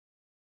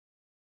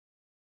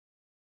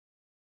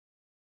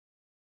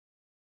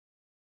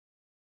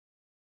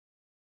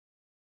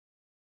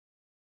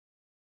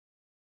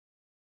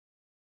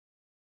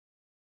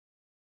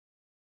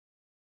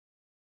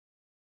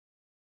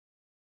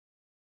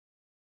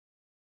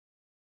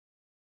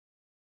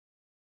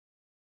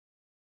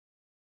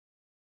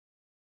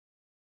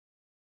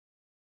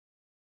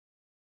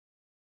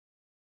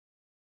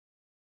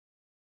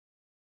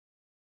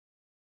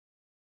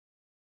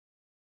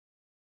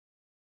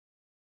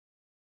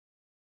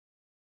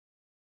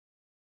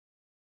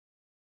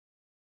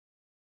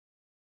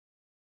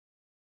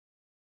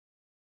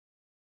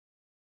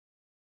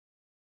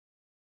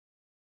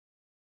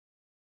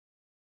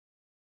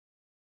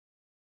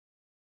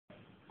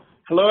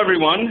Hello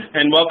everyone,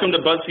 and welcome to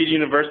BuzzFeed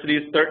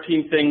University's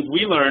 13 Things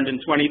We Learned in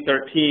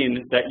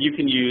 2013 that you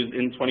can use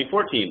in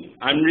 2014.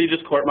 I'm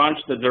Regis Kortmanch,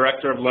 the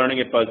Director of Learning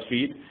at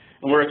BuzzFeed,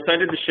 and we're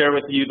excited to share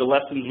with you the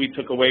lessons we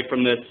took away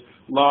from this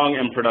long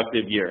and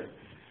productive year.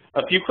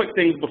 A few quick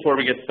things before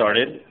we get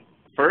started.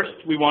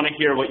 First, we want to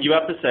hear what you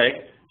have to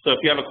say, so if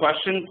you have a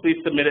question, please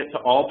submit it to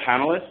all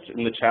panelists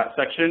in the chat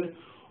section,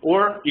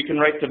 or you can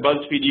write to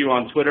BuzzFeedU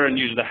on Twitter and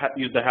use the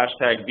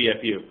hashtag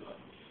BFU.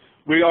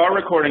 We are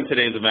recording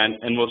today's event,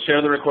 and we'll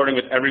share the recording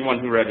with everyone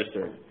who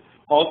registered.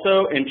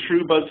 Also, in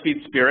true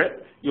BuzzFeed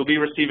spirit, you'll be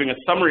receiving a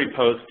summary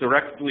post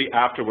directly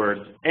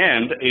afterwards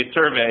and a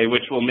survey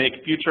which will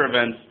make future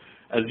events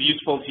as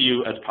useful to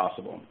you as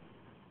possible.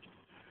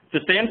 To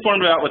stay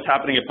informed about what's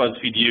happening at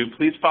BuzzFeedU,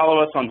 please follow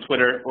us on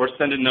Twitter or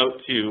send a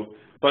note to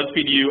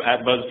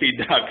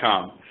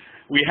buzzfeedu@buzzfeed.com.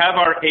 We have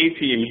our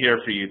A-team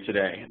here for you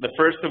today, the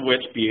first of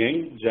which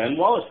being Jen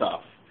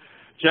Wallisoff.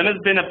 Jen has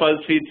been at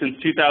BuzzFeed since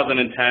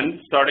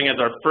 2010, starting as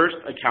our first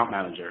account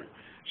manager.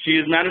 She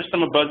has managed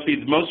some of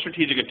BuzzFeed's most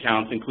strategic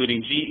accounts,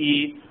 including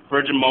GE,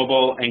 Virgin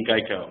Mobile, and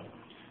Geico.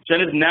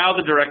 Jen is now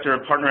the Director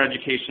of Partner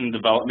Education and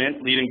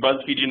Development, leading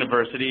BuzzFeed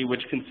University,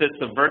 which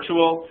consists of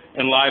virtual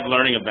and live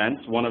learning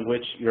events, one of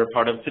which you're a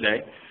part of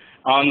today,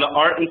 on the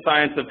art and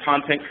science of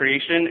content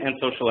creation and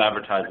social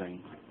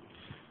advertising.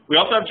 We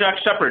also have Jack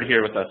Shepard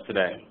here with us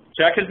today.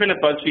 Jack has been at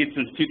BuzzFeed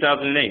since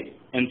 2008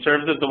 and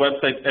serves as the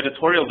website's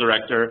editorial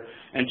director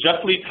and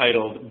justly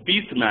titled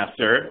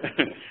Beastmaster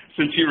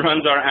since he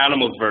runs our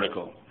animals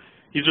vertical.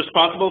 He's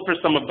responsible for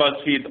some of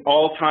BuzzFeed's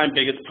all-time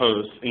biggest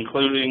posts,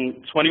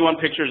 including 21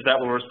 pictures that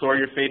will restore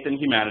your faith in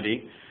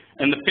humanity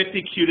and the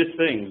 50 cutest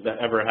things that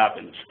ever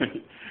happened.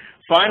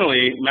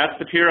 Finally, Matt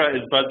Stapira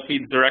is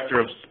BuzzFeed's Director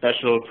of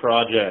Special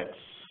Projects.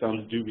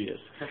 Sounds dubious.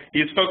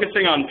 He's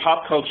focusing on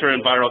pop culture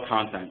and viral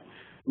content.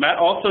 Matt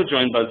also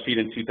joined BuzzFeed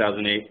in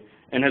 2008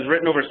 and has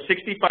written over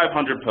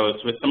 6,500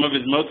 posts, with some of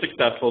his most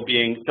successful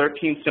being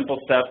 13 Simple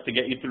Steps to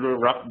Get You Through a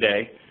Rough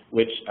Day,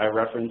 which I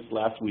referenced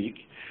last week,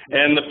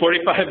 and the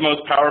 45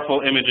 Most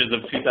Powerful Images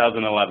of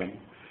 2011.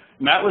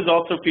 Matt was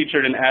also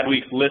featured in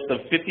Adweek's list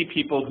of 50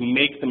 people who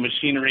make the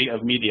machinery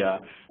of media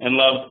and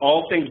loves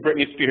all things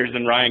Britney Spears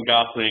and Ryan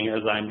Gosling,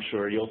 as I'm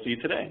sure you'll see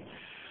today.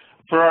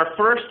 For our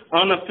first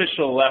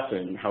unofficial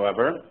lesson,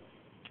 however,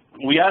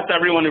 we asked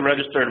everyone who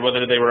registered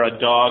whether they were a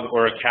dog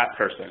or a cat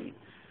person.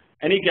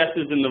 Any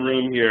guesses in the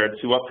room here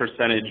to what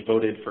percentage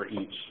voted for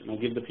each? And I'll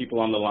give the people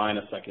on the line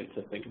a second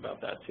to think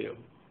about that too.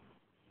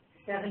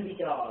 70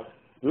 dogs.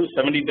 Ooh,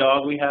 70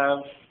 dog we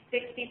have.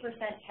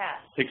 60%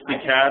 cats. 60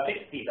 cats.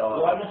 60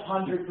 dogs.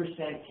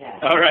 100%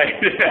 cats. All right.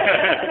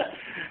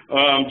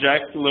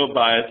 Jack's a little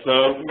biased.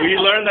 So we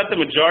learned that the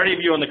majority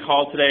of you on the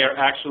call today are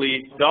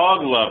actually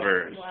dog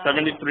lovers. Wow.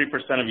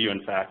 73% of you,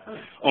 in fact.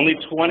 Only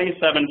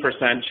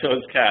 27%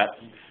 chose cats.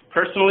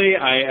 Personally,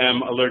 I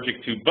am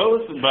allergic to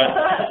both, but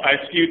I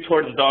skew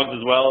towards dogs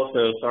as well,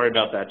 so sorry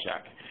about that,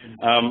 Jack.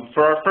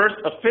 For our first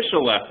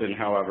official lesson,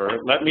 however,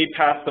 let me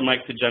pass the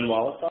mic to Jen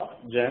Wallisoff.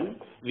 Jen,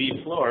 the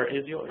floor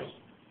is yours.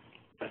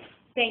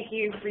 Thank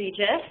you,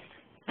 Regis.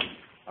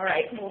 All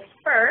right, well,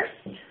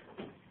 first,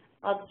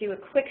 I'll do a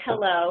quick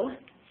hello.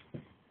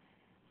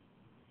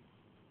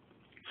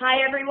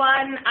 Hi,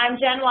 everyone. I'm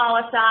Jen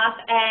Wallisoff,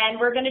 and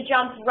we're going to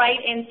jump right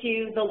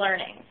into the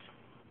learnings.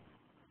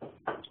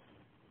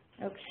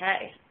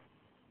 Okay.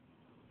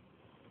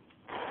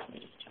 Let me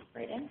just jump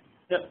right in.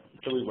 Yep,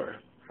 so we were.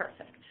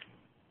 Perfect.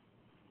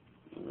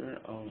 We're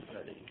all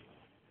ready.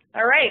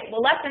 All right,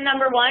 well, lesson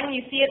number one,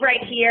 you see it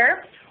right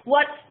here.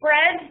 What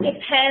spreads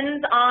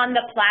depends on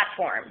the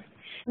platform.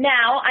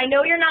 Now, I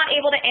know you're not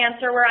able to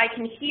answer where I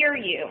can hear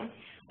you,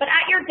 but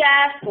at your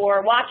desk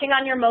or watching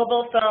on your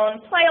mobile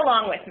phone, play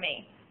along with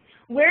me.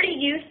 Where do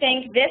you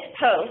think this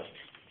post,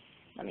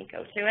 let me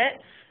go to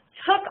it,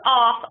 took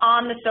off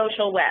on the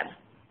social web?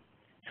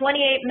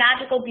 28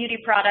 magical beauty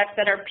products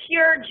that are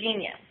pure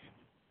genius.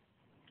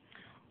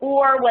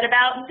 Or what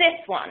about this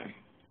one?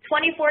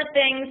 24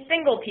 things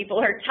single people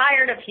are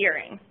tired of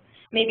hearing.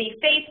 Maybe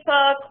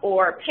Facebook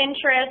or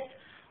Pinterest.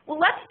 Well,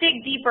 let's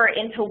dig deeper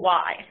into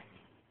why.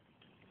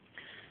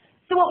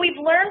 So what we've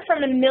learned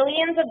from the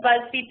millions of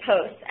BuzzFeed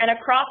posts and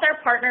across our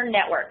partner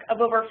network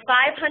of over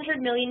 500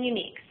 million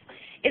uniques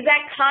is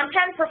that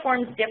content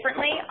performs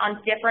differently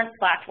on different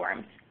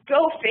platforms.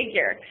 Go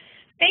figure.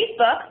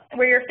 Facebook,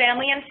 where your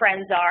family and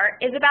friends are,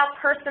 is about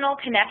personal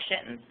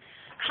connections.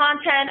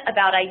 Content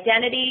about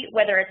identity,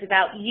 whether it's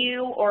about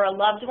you or a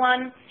loved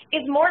one,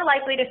 is more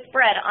likely to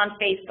spread on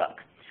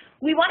Facebook.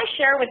 We want to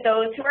share with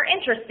those who are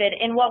interested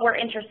in what we're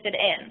interested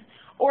in,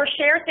 or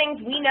share things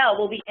we know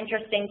will be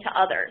interesting to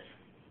others.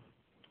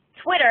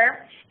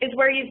 Twitter is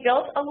where you've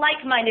built a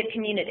like-minded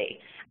community,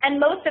 and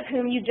most of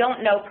whom you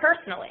don't know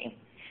personally.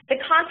 The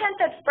content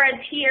that spreads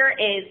here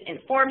is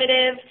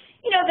informative,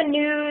 the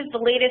news, the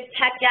latest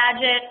tech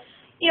gadget.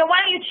 Why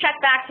don't you check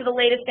back to the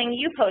latest thing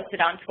you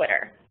posted on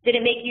Twitter? Did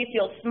it make you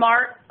feel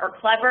smart or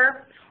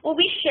clever? Well,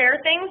 we share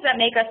things that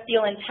make us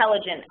feel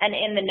intelligent and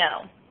in the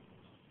know.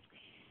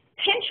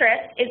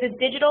 Pinterest is a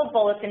digital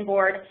bulletin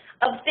board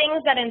of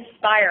things that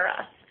inspire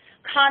us.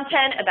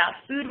 content about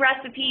food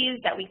recipes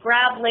that we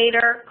grab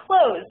later,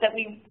 clothes that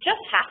we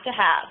just have to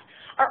have,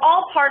 are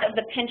all part of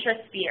the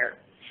Pinterest sphere.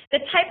 The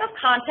type of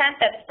content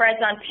that spreads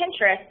on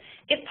Pinterest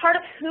is part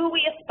of who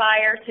we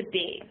aspire to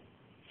be.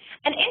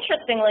 And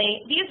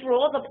interestingly, these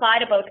rules apply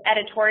to both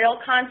editorial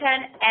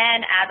content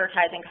and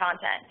advertising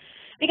content.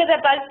 Because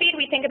at BuzzFeed,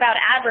 we think about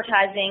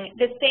advertising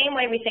the same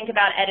way we think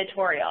about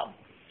editorial.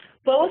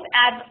 Both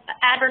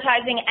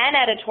advertising and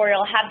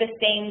editorial have the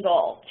same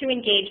goal, to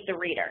engage the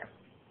reader.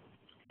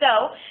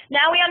 So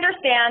now we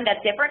understand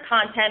that different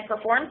content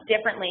performs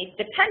differently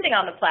depending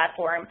on the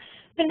platform.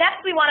 So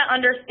next we want to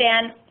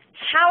understand,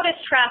 how does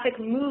traffic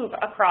move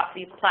across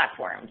these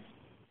platforms?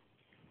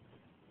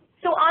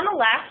 So on the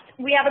left,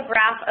 we have a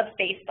graph of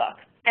Facebook,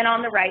 and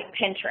on the right,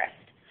 Pinterest.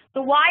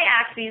 The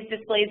y-axis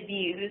displays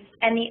views,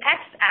 and the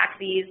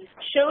x-axis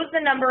shows the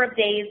number of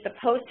days the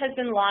post has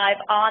been live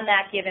on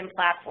that given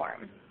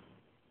platform.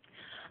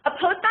 A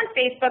post on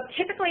Facebook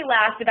typically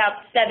lasts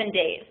about 7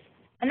 days,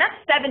 and that's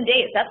 7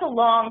 days. That's a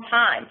long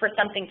time for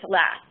something to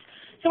last.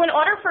 So in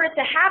order for it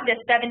to have this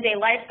 7-day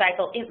life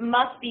cycle, it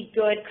must be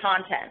good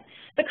content.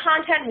 The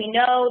content we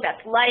know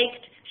that's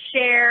liked,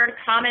 shared,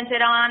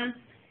 commented on.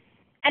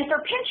 And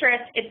for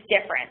Pinterest, it's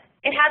different.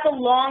 It has a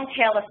long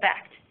tail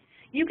effect.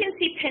 You can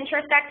see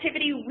Pinterest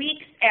activity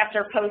weeks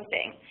after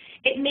posting.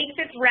 It makes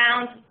its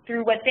rounds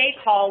through what they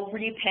call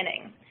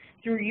repinning,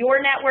 through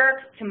your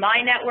network, to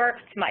my network,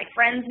 to my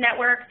friend's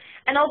network.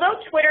 And although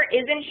Twitter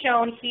isn't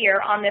shown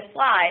here on this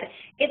slide,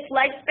 its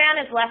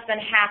lifespan is less than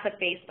half of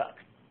Facebook.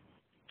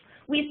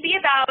 We see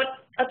about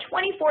a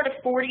 24 to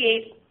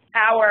 48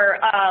 hour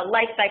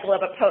life cycle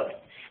of a post.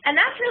 And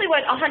that's really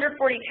what 140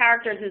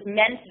 characters is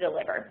meant to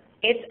deliver.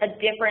 It's a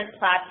different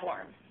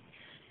platform.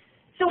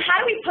 So how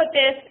do we put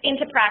this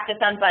into practice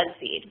on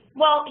BuzzFeed?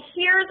 Well,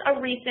 here's a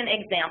recent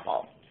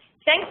example.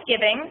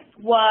 Thanksgiving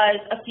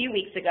was a few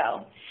weeks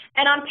ago,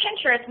 and on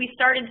Pinterest we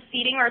started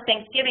seeding our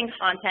Thanksgiving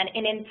content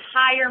an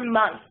entire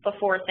month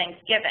before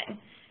Thanksgiving.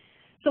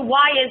 So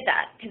why is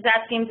that? Because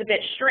that seems a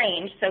bit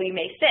strange, so you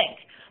may think.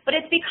 But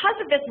it's because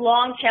of this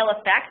long tail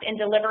effect in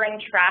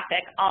delivering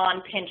traffic on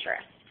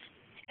Pinterest.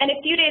 And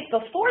a few days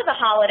before the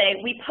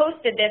holiday, we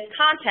posted this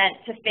content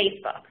to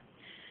Facebook.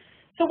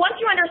 So once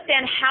you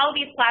understand how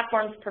these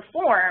platforms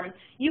perform,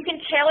 you can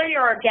tailor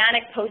your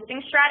organic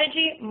posting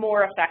strategy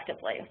more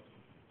effectively.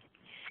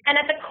 And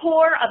at the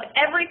core of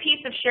every piece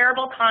of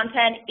shareable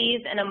content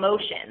is an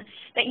emotion,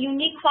 that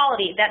unique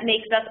quality that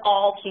makes us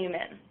all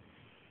human.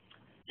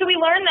 So we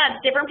learned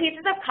that different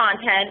pieces of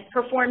content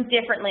perform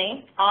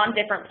differently on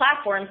different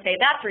platforms, say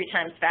that 3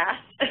 times fast,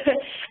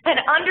 and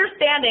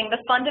understanding the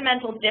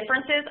fundamental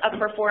differences of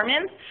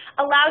performance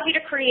allows you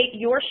to create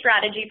your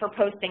strategy for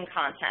posting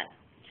content,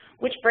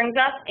 which brings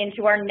us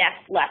into our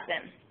next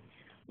lesson.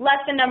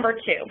 Lesson number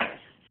 2,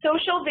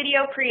 social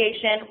video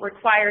creation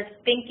requires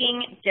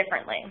thinking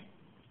differently.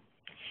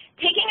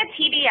 Taking a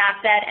TV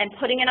asset and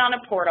putting it on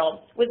a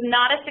portal was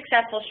not a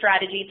successful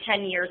strategy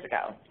 10 years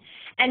ago.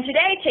 And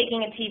today,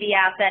 taking a TV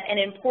asset and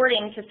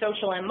importing to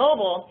social and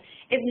mobile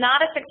is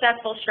not a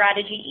successful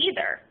strategy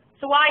either.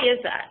 So why is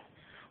that?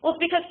 Well,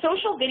 it's because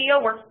social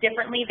video works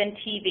differently than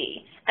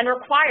TV and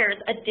requires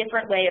a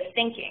different way of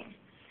thinking.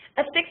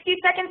 A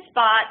 60-second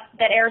spot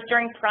that airs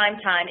during prime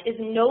time is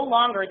no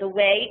longer the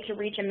way to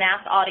reach a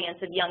mass audience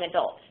of young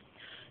adults.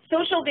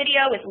 Social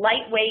video is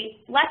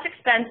lightweight, less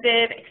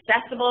expensive,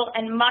 accessible,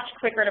 and much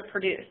quicker to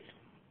produce.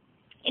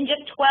 In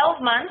just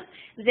 12 months,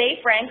 Zay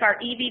Frank, our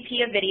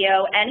EVP of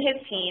video, and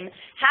his team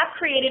have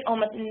created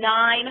almost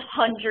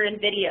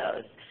 900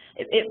 videos.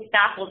 It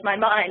baffles my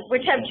mind,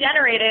 which have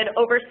generated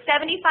over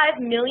 75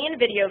 million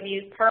video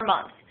views per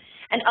month.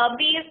 And of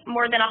these,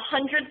 more than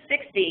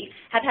 160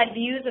 have had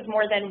views of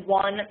more than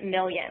 1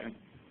 million.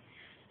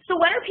 So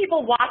when are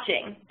people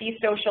watching these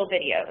social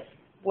videos?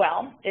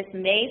 Well, this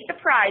may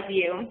surprise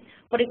you,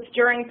 but it's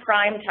during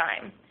prime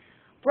time.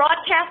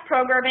 Broadcast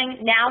programming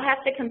now has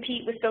to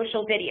compete with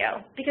social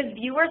video because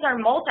viewers are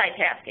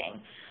multitasking.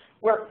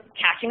 We're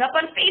catching up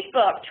on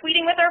Facebook,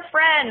 tweeting with our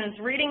friends,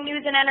 reading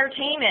news and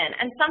entertainment,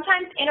 and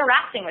sometimes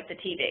interacting with the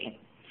TV.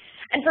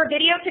 And for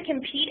video to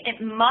compete,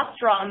 it must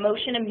draw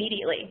emotion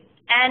immediately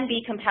and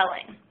be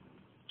compelling.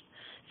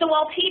 So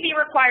while TV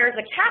requires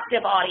a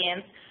captive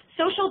audience,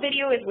 social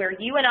video is where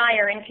you and I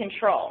are in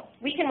control.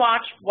 We can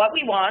watch what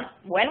we want,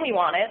 when we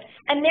want it,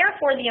 and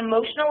therefore the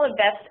emotional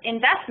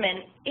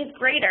investment is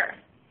greater.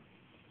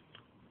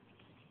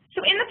 So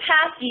in the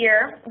past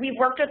year, we've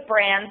worked with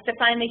brands to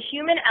find the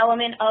human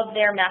element of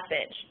their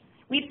message.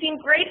 We've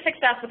seen great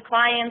success with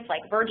clients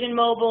like Virgin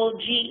Mobile,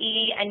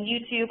 GE, and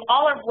YouTube,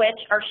 all of which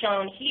are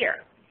shown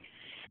here.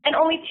 And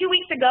only 2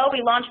 weeks ago,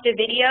 we launched a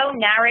video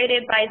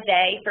narrated by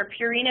Zay for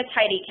Purina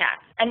Tidy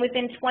Cats. And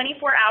within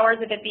 24 hours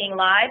of it being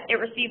live, it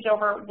received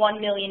over 1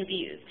 million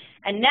views.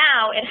 And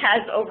now it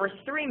has over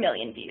 3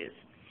 million views.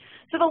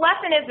 So the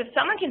lesson is if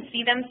someone can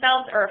see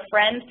themselves or a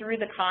friend through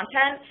the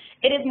content,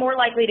 it is more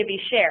likely to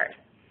be shared.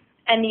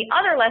 And the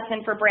other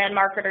lesson for brand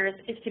marketers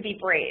is to be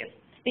brave.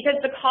 Because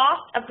the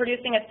cost of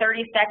producing a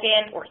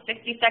 30-second or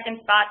 60-second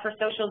spot for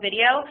social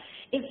video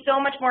is so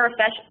much more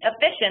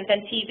efficient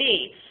than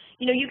TV.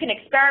 You can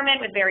experiment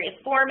with various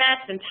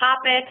formats and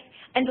topics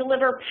and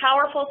deliver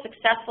powerful,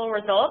 successful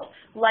results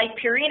like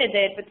Purina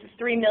did with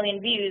 3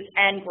 million views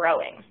and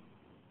growing.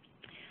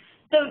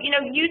 So,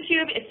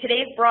 YouTube is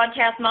today's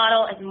broadcast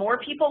model as more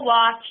people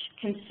watch,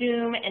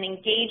 consume, and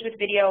engage with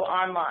video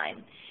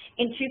online.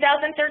 In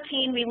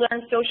 2013, we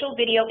learned social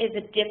video is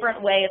a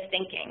different way of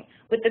thinking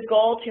with the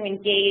goal to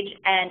engage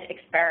and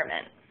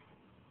experiment.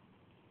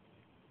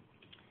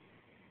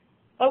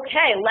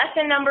 Okay,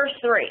 lesson number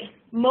 3.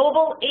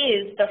 Mobile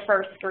is the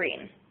first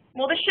screen.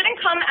 Well, this shouldn't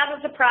come as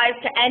a surprise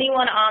to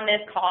anyone on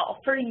this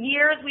call. For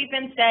years we've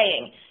been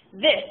saying,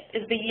 this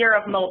is the year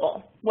of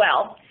mobile.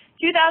 Well,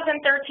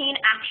 2013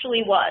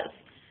 actually was.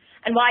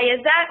 And why is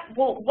that?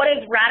 Well, what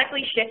has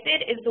radically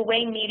shifted is the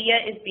way media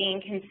is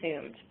being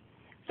consumed.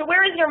 So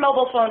where is your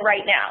mobile phone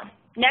right now?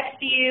 Next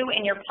to you,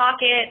 in your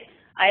pocket.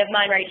 I have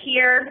mine right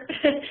here.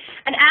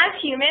 And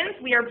as humans,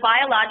 we are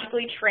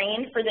biologically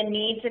trained for the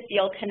need to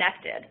feel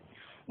connected.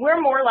 We're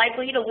more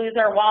likely to lose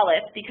our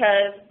wallets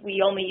because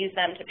we only use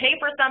them to pay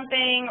for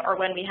something or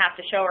when we have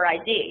to show our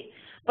ID.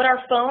 But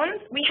our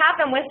phones, we have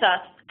them with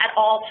us at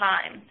all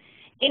times.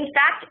 In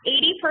fact,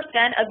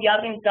 80% of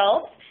young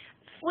adults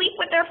sleep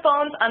with their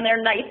phones on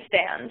their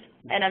nightstand.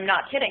 And I'm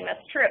not kidding,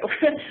 that's true.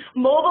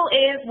 Mobile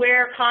is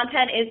where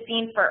content is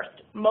seen first.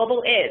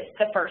 Mobile is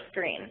the first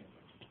screen.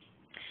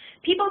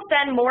 People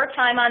spend more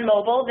time on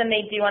mobile than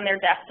they do on their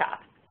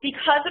desktop.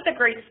 Because of the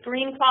great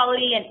screen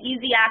quality and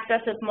easy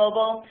access of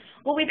mobile,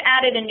 well, we've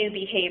added a new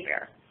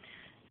behavior.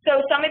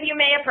 So some of you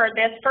may have heard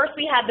this. First,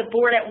 we had the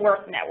Bored at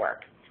Work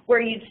network, where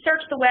you'd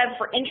search the web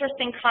for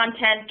interesting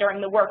content during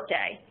the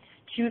workday,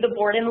 to the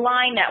Bored in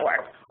Line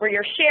network, where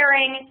you're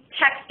sharing,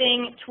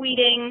 texting,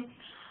 tweeting,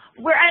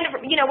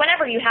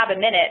 whenever you have a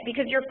minute,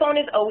 because your phone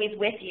is always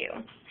with you.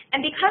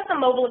 And because the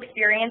mobile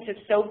experience is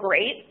so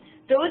great,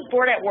 those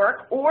bored at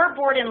work or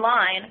bored in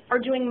line are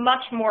doing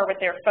much more with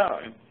their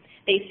phone.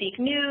 They seek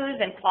news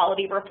and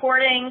quality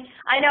reporting.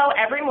 I know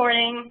every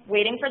morning,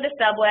 waiting for the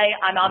subway,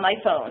 I'm on my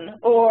phone.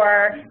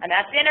 Or I'm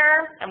at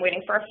dinner, I'm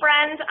waiting for a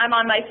friend, I'm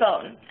on my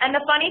phone. And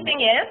the funny thing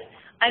is,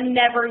 I'm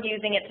never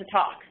using it to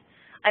talk.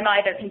 I'm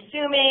either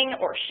consuming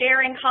or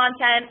sharing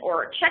content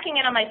or checking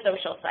in on my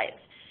social sites.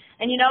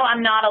 And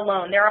I'm not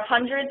alone. There are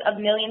hundreds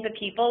of millions of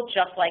people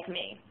just like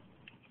me.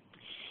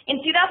 In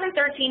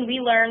 2013, we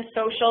learned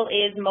social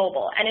is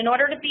mobile. And in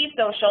order to be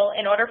social,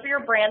 in order for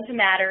your brand to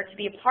matter, to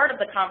be a part of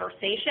the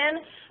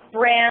conversation,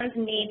 brands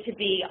need to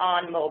be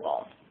on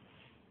mobile.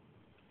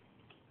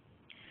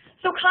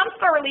 So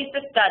Comscore released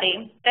a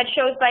study that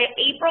shows by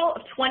April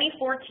of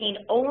 2014,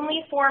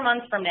 only 4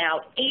 months from now,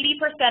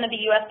 80% of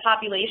the US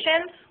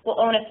population will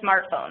own a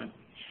smartphone.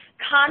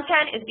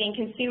 Content is being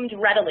consumed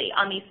readily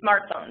on these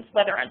smartphones,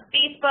 whether on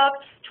Facebook,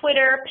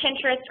 Twitter,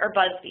 Pinterest, or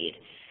BuzzFeed.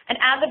 And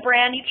as a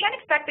brand, you can't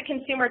expect the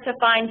consumer to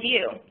find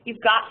you.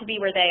 You've got to be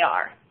where they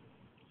are.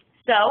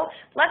 So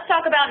let's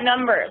talk about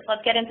numbers.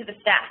 Let's get into the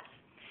stats.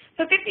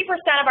 So 50%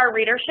 of our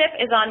readership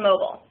is on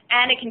mobile,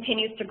 and it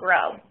continues to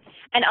grow.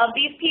 And of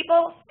these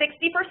people,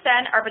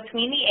 60% are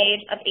between the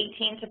age of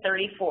 18 to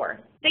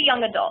 34, the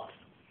young adults.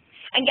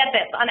 And get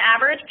this, on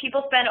average,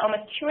 people spend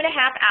almost 2.5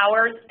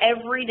 hours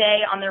every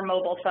day on their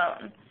mobile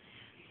phone.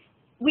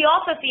 We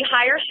also see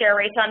higher share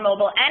rates on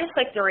mobile and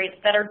click-through rates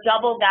that are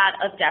double that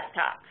of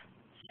desktop.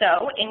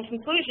 So, in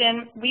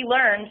conclusion, we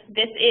learned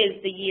this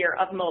is the year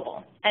of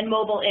mobile, and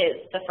mobile is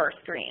the first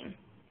screen.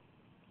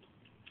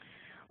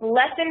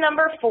 Lesson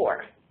number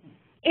 4,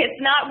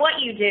 it's not what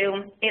you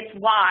do, it's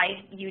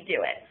why you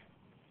do it.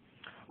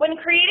 When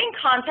creating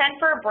content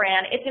for a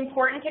brand, it's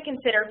important to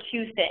consider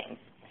 2 things,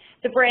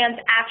 the brand's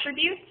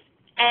attributes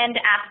and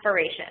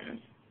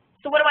aspirations.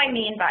 So what do I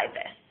mean by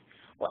this?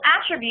 Well,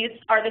 attributes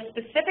are the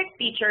specific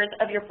features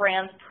of your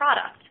brand's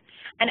product,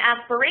 and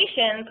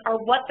aspirations are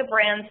what the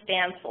brand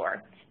stands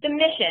for, the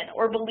mission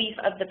or belief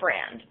of the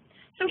brand.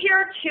 So here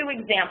are 2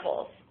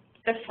 examples.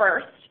 The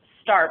first,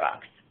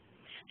 Starbucks.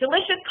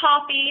 Delicious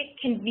coffee,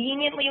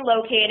 conveniently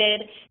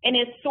located in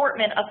an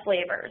assortment of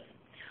flavors.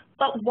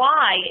 But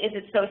why is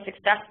it so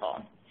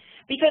successful?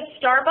 Because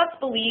Starbucks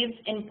believes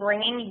in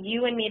bringing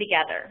you and me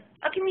together,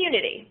 a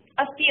community,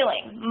 a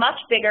feeling much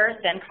bigger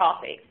than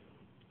coffee.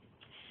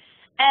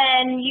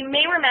 And you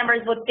may remember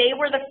that they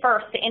were the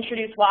first to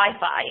introduce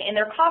Wi-Fi in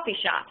their coffee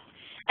shops,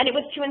 and it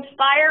was to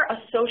inspire a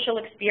social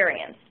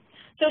experience.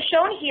 So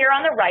shown here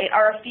on the right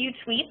are a few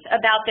tweets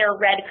about their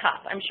red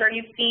cup. I'm sure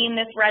you've seen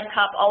this red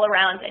cup all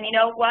around, and you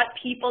know what?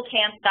 People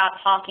can't stop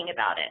talking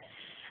about it.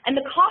 And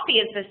the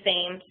coffee is the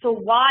same, so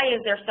why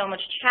is there so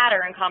much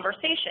chatter and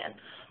conversation?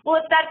 Well,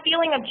 it's that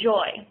feeling of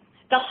joy,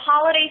 the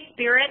holiday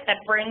spirit that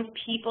brings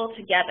people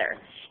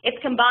together. It's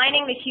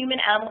combining the human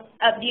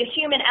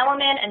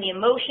element and the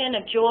emotion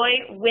of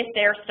joy with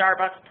their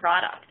Starbucks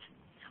product.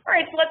 All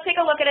right, so let's take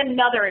a look at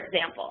another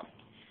example.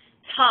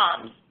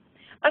 Tom's,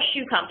 a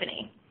shoe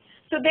company.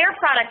 So their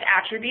product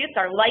attributes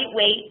are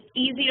lightweight,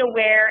 easy to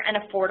wear, and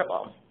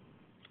affordable.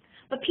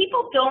 But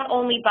people don't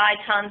only buy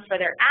Tom's for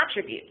their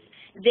attributes.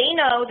 They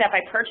know that by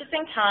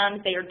purchasing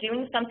Tom's, they are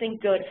doing something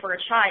good for a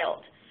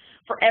child,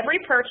 For every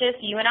purchase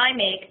you and I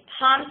make,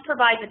 Tom's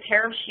provides a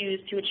pair of shoes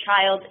to a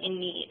child in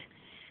need.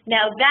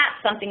 Now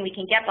that's something we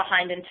can get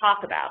behind and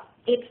talk about.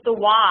 It's the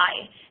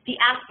why, the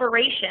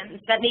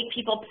aspirations that make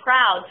people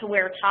proud to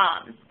wear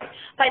Toms.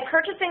 By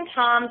purchasing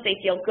Toms,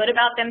 they feel good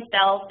about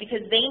themselves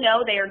because they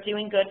know they are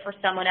doing good for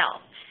someone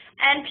else.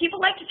 And people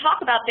like to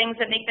talk about things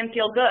that make them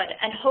feel good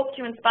and hope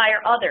to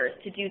inspire others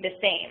to do the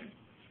same.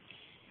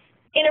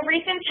 In a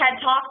recent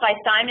TED Talk by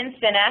Simon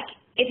Sinek,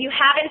 if you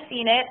haven't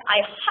seen it,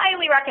 I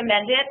highly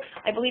recommend it.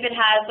 I believe it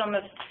has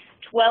almost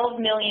 12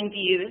 million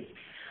views.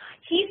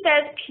 He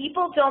says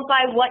people don't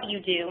buy what you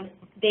do,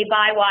 they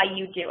buy why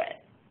you do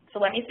it. So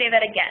let me say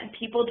that again.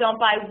 People don't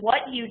buy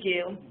what you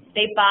do,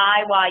 they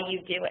buy why you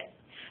do it.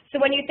 So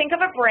when you think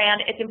of a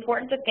brand, it's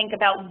important to think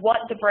about what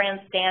the brand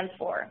stands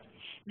for.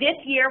 This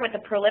year, with the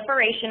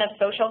proliferation of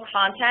social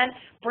content,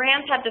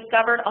 brands have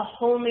discovered a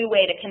whole new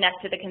way to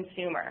connect to the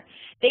consumer.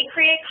 They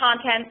create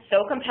content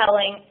so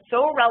compelling,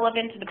 so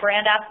relevant to the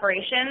brand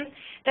aspirations,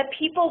 that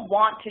people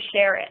want to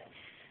share it.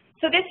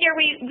 So this year,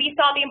 we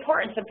saw the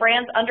importance of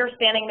brands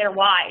understanding their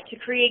why to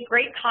create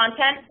great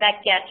content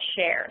that gets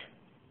shared.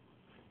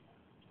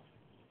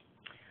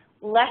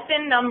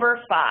 Lesson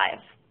number 5,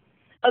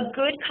 a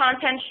good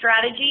content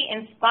strategy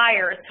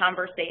inspires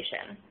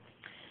conversation.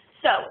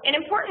 So an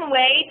important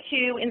way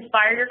to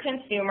inspire your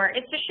consumer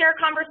is to share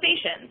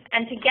conversations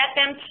and to get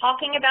them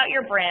talking about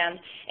your brand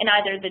in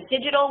either the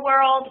digital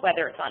world,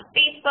 whether it's on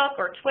Facebook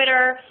or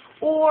Twitter,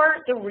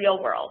 or the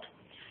real world.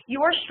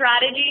 Your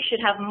strategy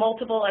should have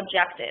multiple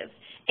objectives.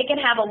 It can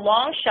have a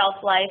long shelf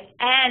life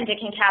and it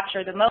can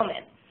capture the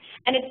moment.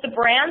 And it's the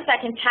brands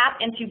that can tap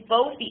into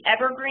both the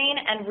evergreen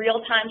and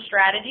real-time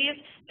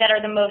strategies that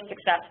are the most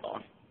successful.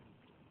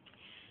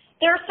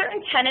 There are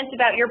certain tenets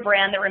about your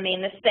brand that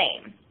remain the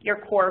same: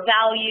 your core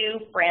value,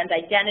 brand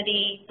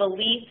identity,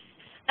 beliefs,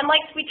 and like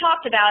we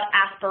talked about,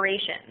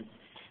 aspirations.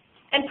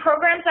 And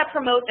programs that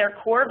promote their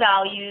core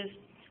values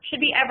should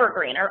be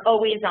evergreen or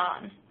always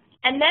on.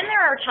 And then there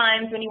are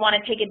times when you want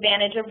to take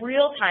advantage of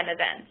real-time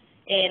events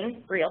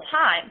in real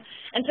time.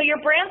 And so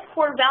your brand's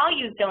core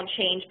values don't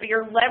change, but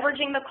you're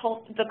leveraging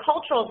the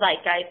cultural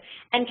zeitgeist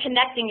and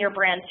connecting your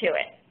brand to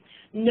it.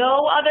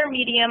 No other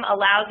medium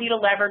allows you to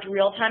leverage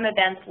real-time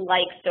events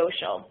like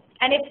social,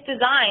 and it's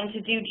designed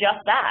to do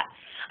just that.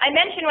 I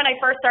mentioned when I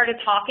first started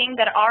talking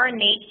that our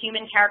innate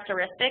human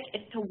characteristic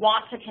is to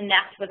want to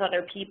connect with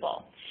other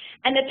people.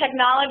 And the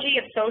technology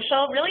of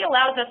social really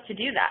allows us to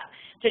do that,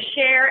 to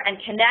share and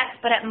connect,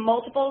 but at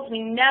multiples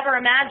we never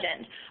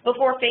imagined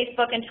before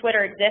Facebook and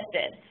Twitter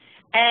existed.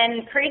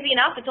 And crazy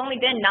enough, it's only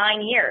been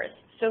 9 years,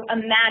 so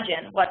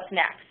imagine what's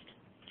next.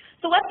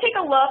 So let's take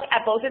a look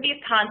at both of these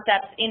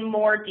concepts in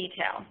more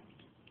detail.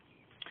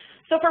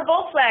 So for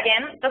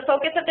Volkswagen, the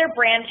focus of their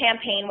brand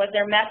campaign was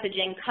their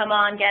messaging, "Come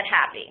on, get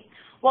happy,"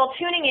 while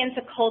tuning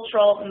into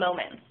cultural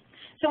moments.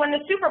 So when the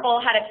Super Bowl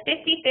had a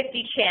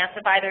 50-50 chance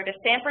of either the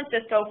San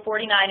Francisco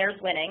 49ers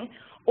winning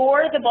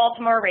or the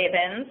Baltimore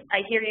Ravens,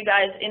 I hear you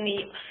guys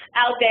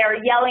out there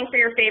yelling for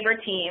your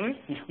favorite team,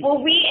 well,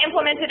 we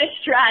implemented a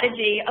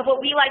strategy of what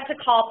we like to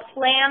call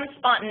planned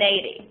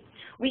spontaneity.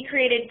 We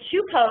created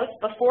 2 posts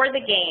before the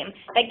game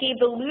that gave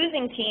the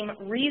losing team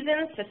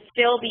reasons to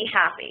still be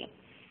happy.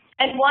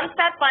 And once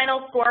that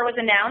final score was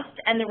announced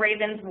and the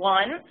Ravens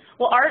won,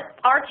 well,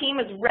 our team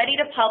was ready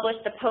to publish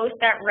the post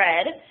that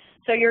read,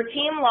 "So your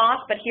team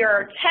lost, but here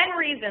are 10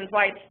 reasons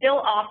why it's still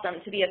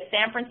awesome to be a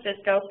San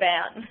Francisco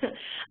fan."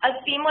 A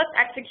seamless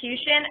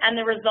execution, and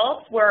the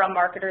results were a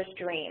marketer's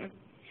dream.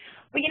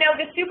 But you know,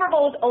 the Super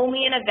Bowl is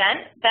only an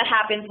event that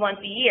happens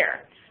once a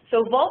year.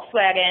 So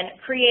Volkswagen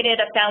created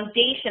a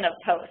foundation of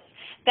posts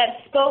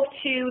that spoke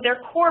to their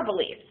core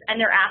beliefs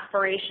and their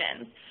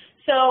aspirations.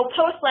 So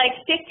posts like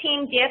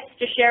 15 gifts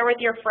to share with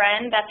your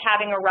friend that's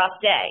having a rough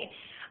day,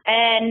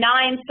 and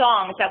 9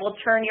 songs that will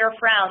turn your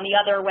frown the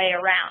other way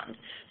around.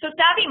 So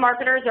savvy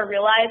marketers are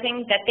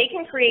realizing that they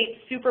can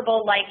create Super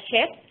Bowl-like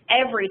hits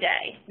every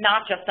day,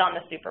 not just on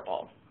the Super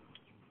Bowl.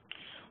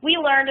 We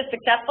learned a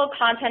successful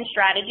content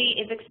strategy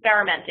is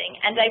experimenting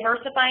and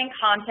diversifying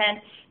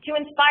content to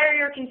inspire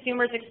your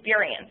consumer's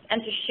experience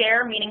and to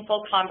share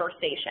meaningful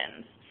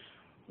conversations,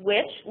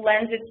 which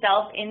lends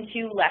itself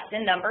into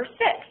lesson number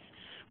 6.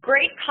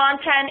 Great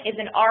content is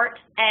an art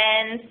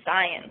and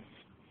science.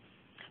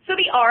 So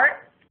the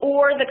art,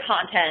 or the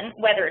content,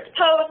 whether it's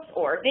posts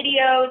or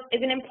videos,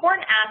 is an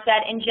important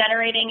asset in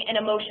generating an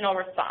emotional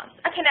response,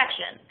 a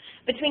connection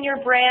between your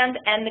brand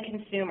and the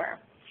consumer.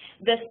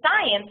 The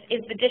science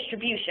is the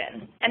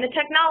distribution and the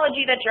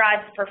technology that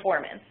drives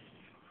performance.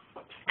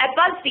 At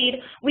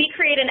BuzzFeed, we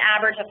create an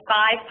average of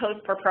 5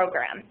 posts per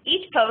program.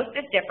 Each post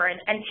is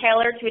different and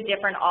tailored to a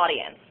different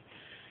audience.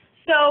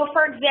 So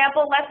for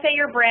example, let's say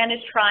your brand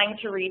is trying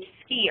to reach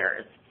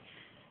skiers.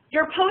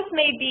 Your post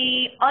may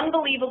be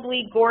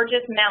unbelievably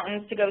gorgeous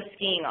mountains to go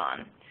skiing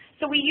on.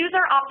 So we use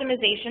our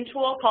optimization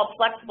tool called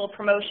Flexible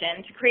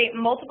Promotion to create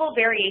multiple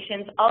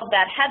variations of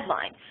that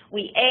headline.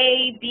 We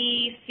A,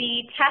 B,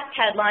 C test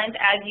headlines,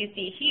 as you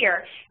see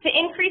here, to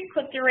increase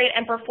click-through rate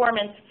and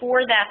performance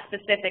for that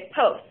specific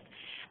post.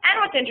 And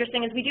what's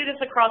interesting is we do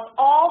this across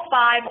all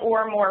 5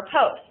 or more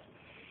posts.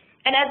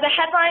 And as the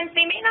headlines,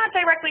 they may not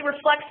directly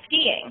reflect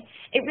skiing.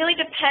 It really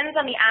depends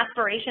on the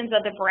aspirations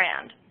of the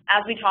brand,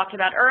 as we talked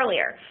about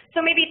earlier.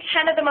 So maybe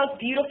 10 of the most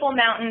beautiful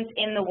mountains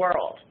in the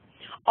world.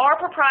 Our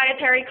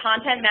proprietary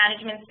content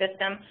management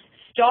system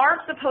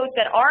starves the posts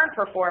that aren't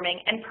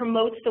performing and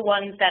promotes the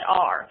ones that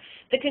are.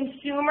 The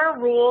consumer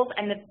rules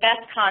and the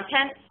best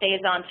content stays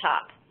on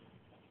top.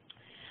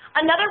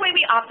 Another way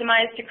we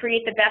optimize to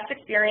create the best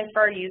experience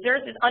for our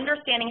users is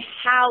understanding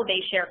how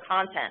they share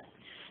content.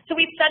 So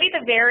we've studied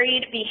the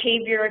varied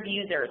behavior of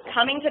users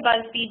coming to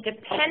BuzzFeed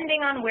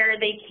depending on where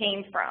they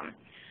came from.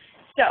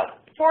 So,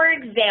 for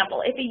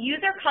example, if a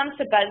user comes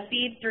to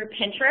BuzzFeed through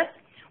Pinterest,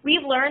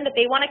 we've learned that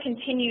they want to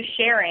continue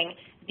sharing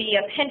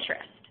via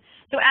Pinterest.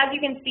 So as you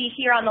can see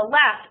here on the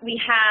left, we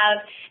have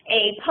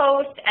a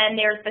post and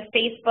there's the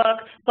Facebook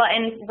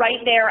button right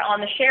there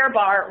on the share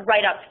bar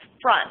right up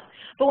front.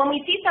 But when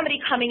we see somebody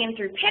coming in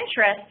through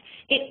Pinterest,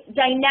 it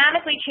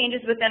dynamically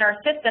changes within our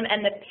system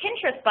and the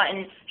Pinterest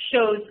button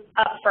shows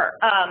up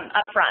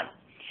front.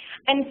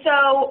 And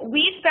so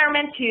we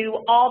experiment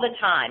too all the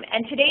time,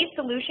 and today's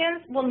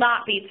solutions will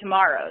not be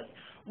tomorrow's.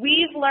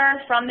 We've learned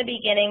from the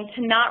beginning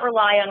to not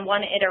rely on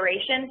one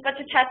iteration, but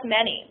to test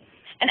many.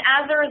 And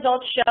as the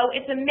results show,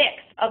 it's a mix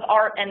of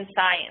art and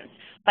science.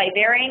 By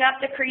varying up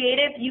the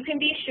creative, you can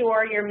be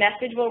sure your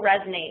message will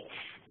resonate.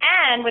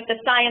 And with the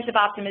science of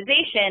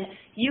optimization,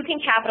 you can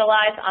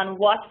capitalize on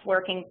what's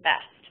working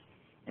best.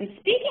 And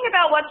speaking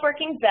about what's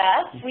working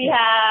best, we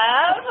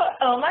have,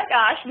 oh my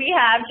gosh, we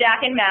have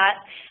Jack and Matt,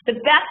 the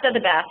best of the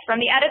best from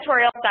the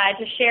editorial side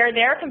to share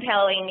their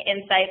compelling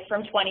insights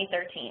from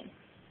 2013.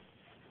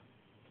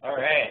 All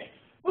right.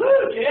 Woo,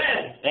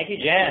 Jen! Thank you,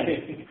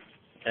 Jen.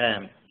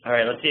 All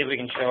right, let's see if we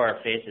can show our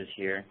faces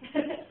here.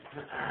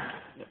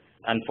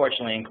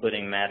 Unfortunately,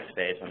 including Matt's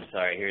face. I'm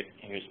sorry.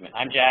 Here's Matt.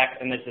 I'm Jack,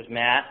 and this is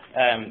Matt.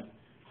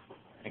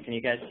 Can you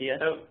guys see us?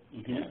 Oh.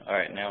 Mm-hmm. All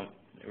right, now,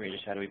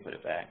 how do we put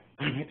it back?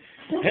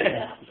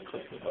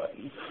 Click the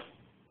button.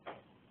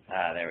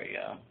 There we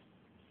go.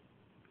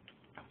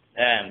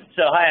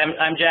 So hi,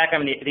 I'm Jack.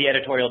 I'm the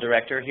editorial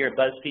director here at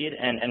BuzzFeed,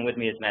 and with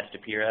me is Matt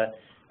Stapira.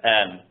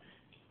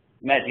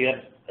 Matt, do you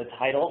have a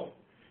title?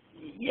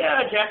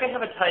 Yeah, Jack, I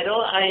have a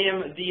title. I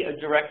am the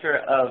director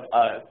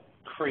of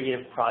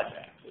creative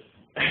projects.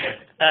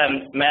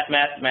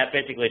 Matt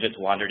basically just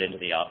wandered into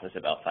the office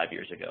about 5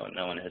 years ago, and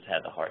no one has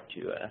had the heart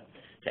to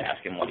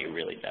ask him what he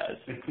really does.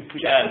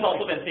 Jack has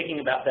also been thinking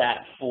about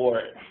that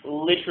for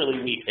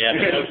literally weeks. Yeah,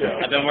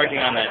 I've been working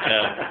on that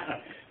show.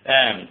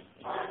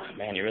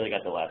 Man, you really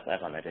got the last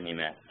laugh on that, didn't you,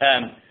 Matt?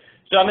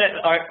 So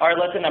our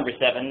lesson number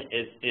 7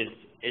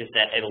 is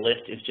that a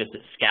list is just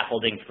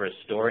scaffolding for a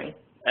story.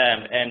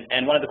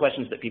 And one of the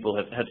questions that people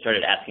have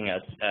started asking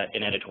us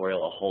in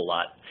editorial a whole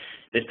lot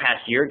this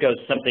past year goes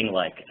something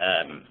like,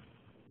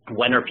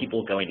 when are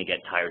people going to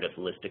get tired of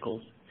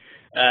listicles?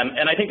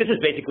 And I think this is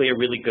basically a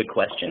really good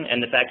question,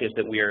 and the fact is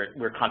that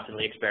we're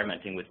constantly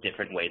experimenting with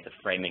different ways of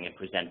framing and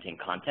presenting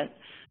content.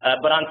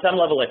 But on some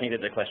level, I think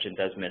that the question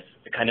does miss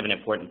kind of an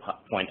important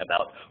point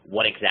about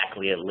what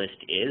exactly a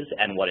list is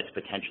and what its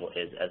potential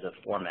is as a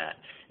format.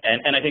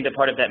 And I think that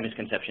part of that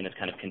misconception is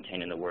kind of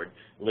contained in the word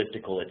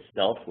listicle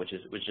itself, which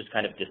is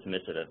kind of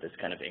dismissive of this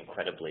kind of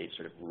incredibly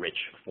sort of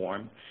rich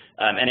form.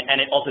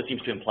 And it also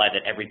seems to imply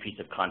that every piece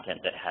of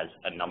content that has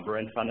a number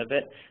in front of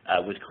it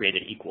was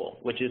created equal,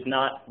 which is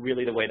not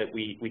really the way that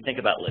we think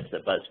about lists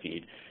at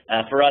BuzzFeed.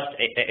 For us,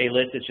 a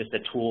list is just a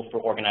tool for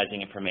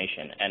organizing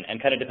information,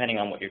 and kind of depending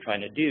on what you're trying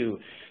to do,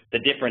 the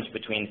difference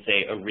between,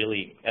 say, a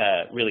really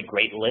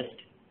great list,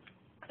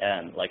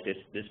 like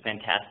this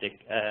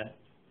fantastic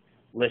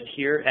list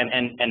here,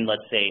 and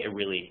let's say a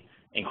really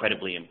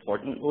incredibly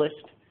important list,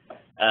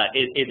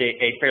 is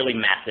a fairly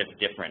massive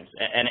difference.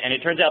 And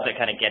it turns out that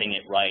kind of getting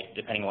it right,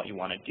 depending on what you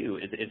want to do,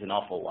 is an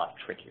awful lot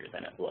trickier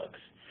than it looks.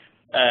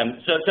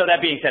 So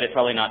that being said, it's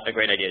probably not a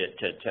great idea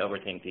to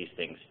overthink these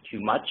things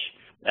too much.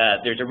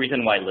 There's a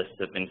reason why lists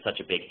have been such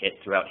a big hit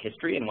throughout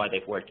history and why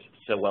they've worked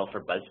so well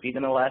for BuzzFeed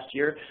in the last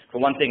year. For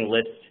one thing,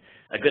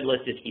 a good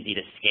list is easy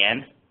to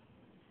scan.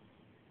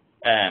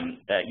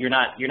 You're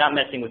not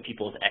messing with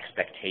people's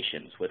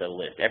expectations with a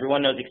list.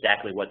 Everyone knows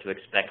exactly what to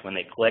expect when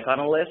they click on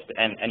a list,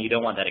 and you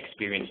don't want that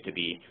experience to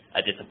be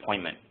a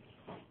disappointment.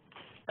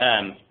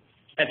 And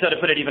so to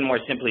put it even more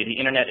simply, the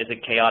internet is a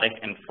chaotic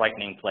and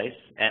frightening place,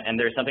 and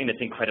there's something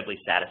that's incredibly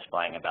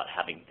satisfying about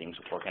having things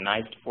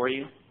organized for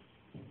you.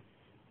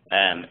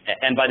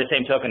 And by the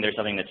same token, there's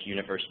something that's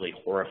universally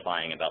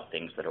horrifying about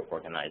things that are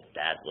organized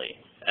badly.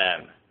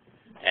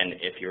 And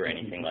if you're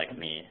anything like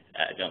me,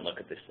 don't look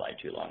at this slide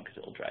too long because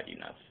it will drive you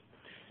nuts.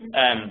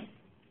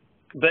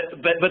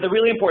 But the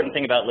really important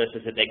thing about lists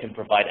is that they can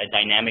provide a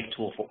dynamic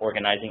tool for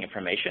organizing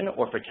information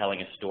or for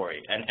telling a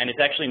story. And it's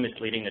actually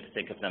misleading to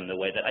think of them the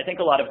way that I think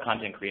a lot of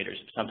content creators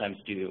sometimes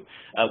do,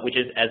 which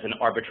is as an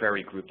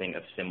arbitrary grouping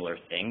of similar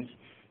things.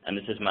 And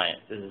this is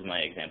my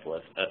example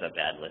of a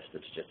bad list.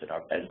 It's just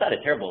it's not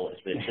a terrible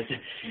list, but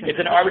it's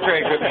an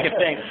arbitrary grouping of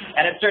things.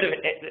 And it's sort of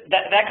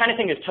that kind of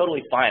thing is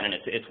totally fine, and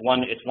it's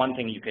one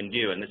thing you can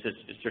do. And this is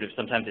sort of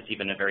sometimes it's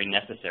even a very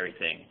necessary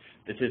thing.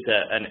 This is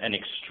an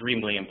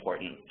extremely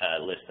important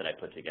list that I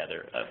put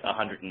together of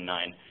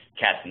 109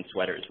 cats and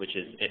sweaters, which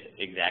is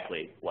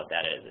exactly what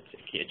that is.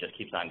 It just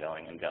keeps on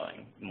going and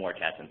going. More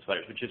cats and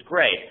sweaters, which is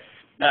great.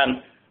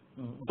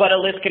 But a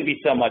list can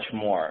be so much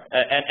more.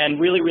 And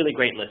really, really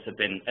great lists have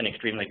been an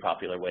extremely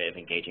popular way of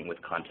engaging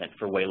with content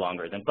for way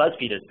longer than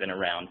BuzzFeed has been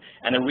around.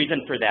 And the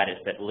reason for that is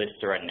that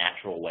lists are a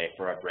natural way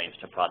for our brains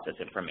to process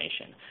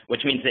information,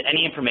 which means that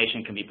any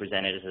information can be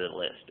presented as a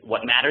list.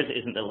 What matters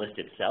isn't the list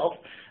itself,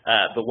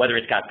 but whether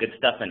it's got good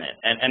stuff in it.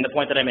 And the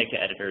point that I make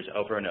to editors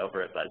over and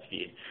over at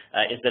BuzzFeed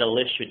is that a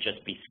list should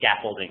just be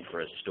scaffolding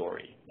for a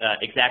story.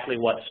 Exactly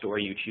what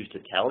story you choose to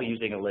tell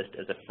using a list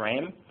as a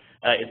frame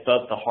is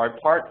both the hard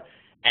part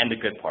and the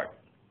good part.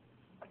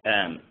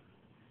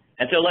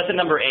 And so lesson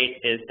number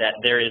 8 is that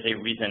there is a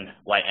reason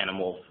why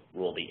animals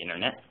rule the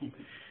internet.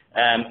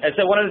 And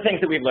so one of the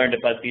things that we've learned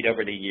at BuzzFeed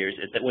over the years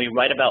is that when we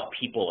write about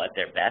people at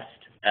their best,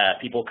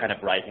 people kind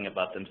of rising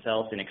above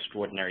themselves in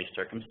extraordinary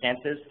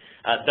circumstances,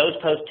 those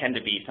posts tend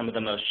to be some of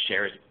the most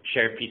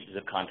shared pieces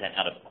of content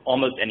out of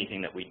almost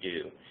anything that we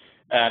do.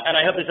 And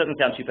I hope this doesn't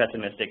sound too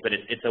pessimistic, but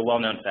it's a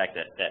well-known fact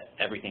that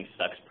everything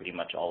sucks pretty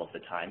much all of the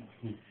time.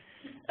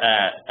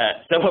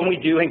 So when we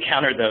do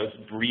encounter those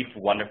brief,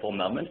 wonderful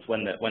moments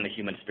when the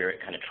human spirit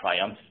kind of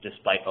triumphs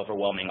despite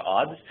overwhelming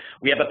odds,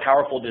 we have a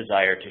powerful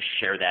desire to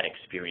share that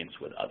experience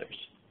with others.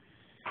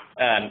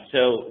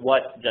 So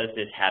what does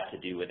this have to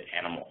do with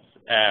animals?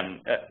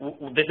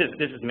 This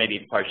is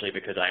maybe partially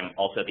because I'm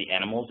also the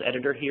animals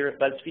editor here at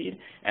BuzzFeed,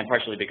 and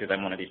partially because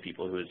I'm one of these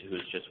people who's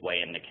just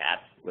way into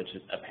cats, which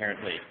is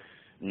apparently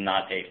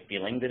not a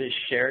feeling that is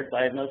shared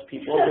by most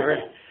people who are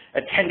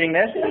attending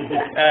this.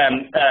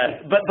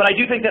 But I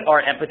do think that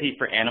our empathy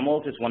for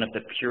animals is one of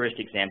the purest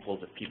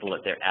examples of people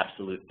at their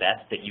absolute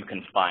best that you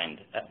can find.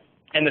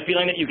 And the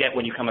feeling that you get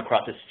when you come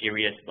across a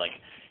serious, like,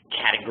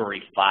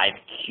 Category 5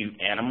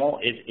 cute animal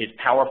is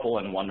powerful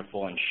and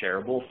wonderful and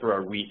shareable for a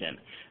reason.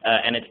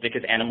 And it's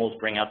because animals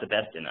bring out the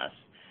best in us.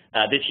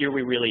 This year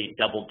we really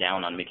doubled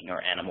down on making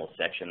our animals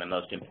section the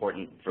most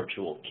important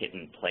virtual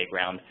kitten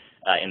playground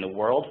in the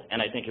world, and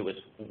I think it was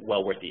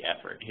well worth the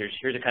effort.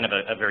 Here's a kind of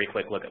a very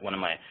quick look at one of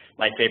my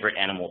favorite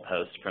animal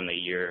posts from the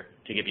year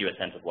to give you a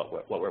sense of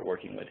what we're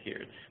working with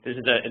here. This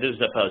is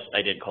a post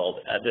I did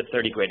called the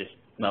 30 Greatest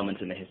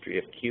Moments in the History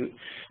of Cute.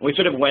 We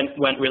sort of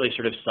went really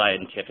sort of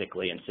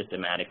scientifically and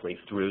systematically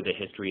through the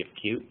history of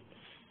cute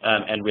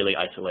and really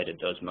isolated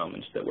those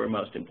moments that were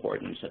most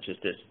important, such as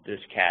this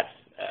cat's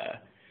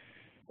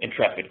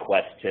intrepid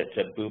quest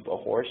to boop a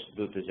horse.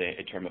 Boop is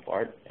a term of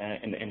art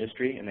in the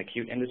industry, in the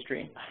cute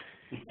industry.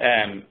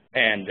 And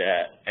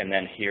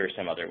then here are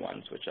some other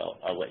ones, which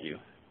I'll let you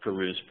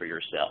peruse for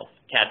yourself.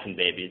 Cats and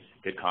babies,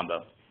 good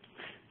combo.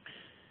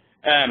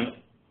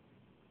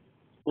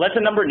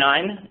 Lesson number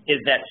 9 is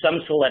that some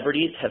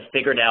celebrities have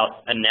figured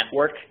out a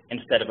network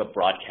instead of a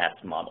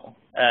broadcast model.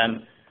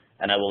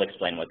 And I will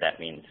explain what that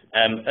means.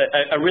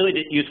 A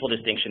really useful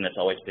distinction that's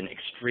always been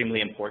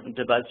extremely important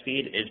to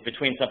BuzzFeed is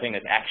between something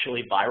that's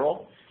actually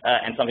viral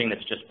and something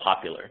that's just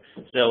popular.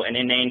 So an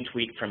inane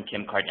tweet from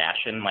Kim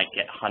Kardashian might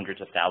get hundreds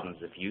of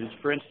thousands of views,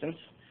 for instance.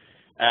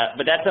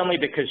 But that's only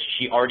because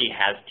she already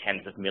has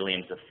tens of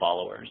millions of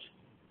followers.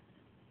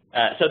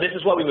 So this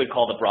is what we would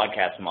call the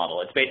broadcast model.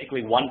 It's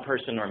basically one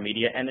person or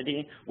media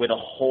entity with a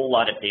whole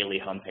lot of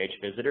daily homepage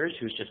visitors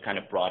who's just kind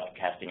of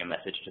broadcasting a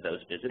message to those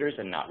visitors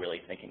and not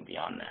really thinking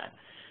beyond that.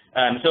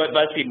 So at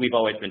BuzzFeed, we've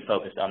always been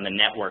focused on the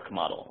network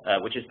model,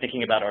 which is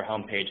thinking about our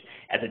homepage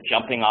as a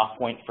jumping off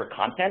point for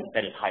content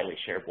that is highly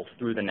shareable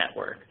through the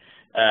network.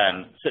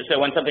 So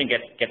when something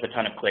gets a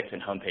ton of clicks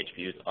and homepage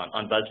views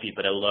on BuzzFeed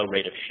but a low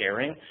rate of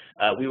sharing,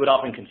 we would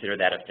often consider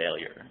that a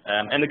failure.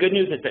 And the good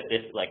news is that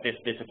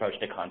this approach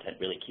to content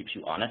really keeps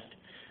you honest.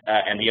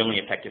 And the only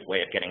effective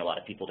way of getting a lot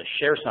of people to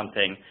share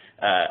something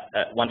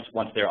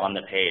once they're on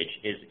the page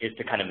is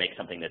to kind of make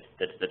something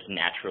that's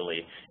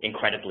naturally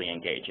incredibly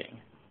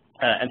engaging.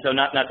 And so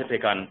not to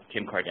pick on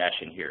Kim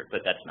Kardashian here,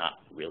 but that's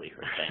not really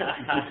her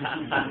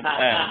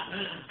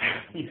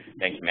thing.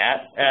 Thanks,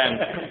 Matt.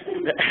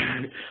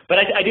 But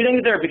I do think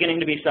that there are beginning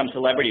to be some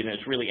celebrities, and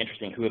it's really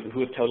interesting, who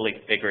have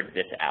totally figured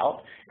this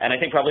out. And I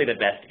think probably the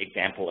best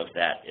example of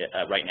that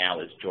right now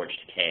is George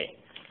Takei.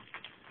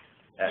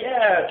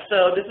 Yeah,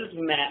 so this is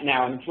Matt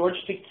now, and George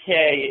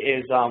Takei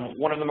is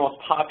one of the most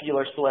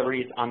popular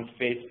celebrities on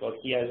Facebook.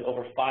 He has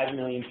over 5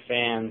 million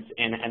fans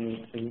and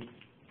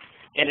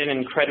an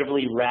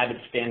incredibly rabid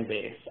fan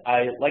base.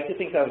 I like to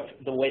think of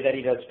the way that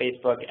he does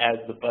Facebook as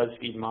the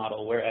BuzzFeed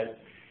model, whereas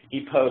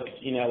he posts,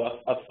 you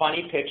know, a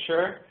funny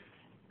picture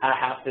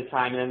half the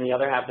time, and then the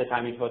other half of the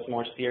time he posts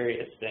more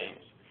serious things.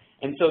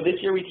 And so this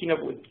year we teamed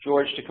up with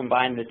George to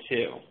combine the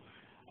two.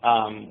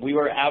 We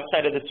were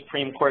outside of the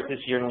Supreme Court this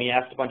year, and we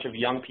asked a bunch of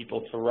young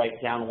people to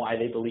write down why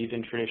they believed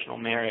in traditional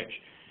marriage.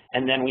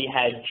 And then we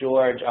had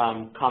George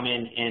come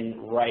in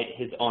and write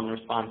his own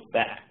response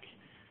back.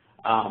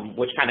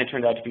 which kind of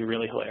turned out to be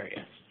really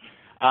hilarious.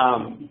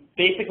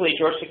 Basically,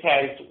 George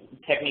Takei's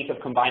technique of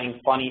combining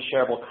funny,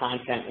 shareable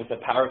content with a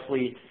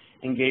powerfully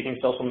engaging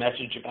social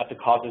message about the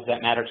causes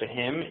that matter to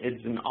him is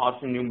an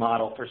awesome new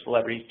model for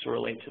celebrities to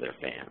relate to their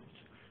fans.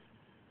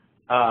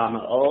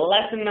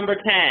 Lesson number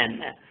 10.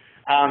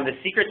 The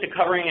secret to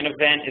covering an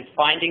event is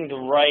finding the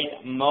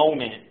right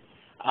moment.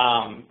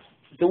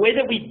 The way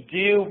that we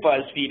do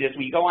BuzzFeed is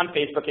we go on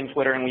Facebook and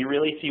Twitter and we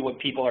really see what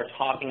people are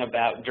talking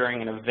about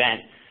during an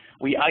event.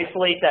 We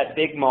isolate that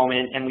big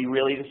moment and we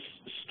really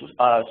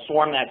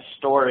swarm that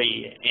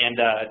story and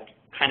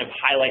kind of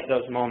highlight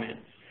those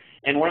moments.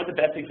 And one of the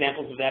best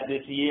examples of that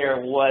this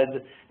year was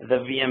the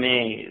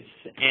VMAs.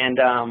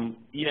 And,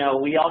 you know,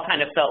 we all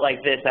kind of felt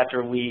like this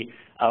after we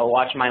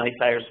watched Miley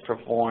Cyrus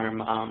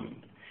perform.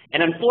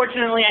 And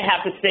unfortunately, I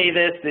have to say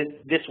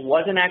this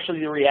wasn't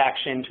actually the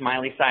reaction to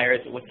Miley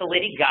Cyrus. It was to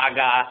Lady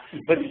Gaga,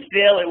 but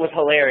still it was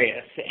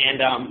hilarious.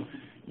 And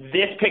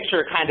this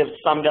picture kind of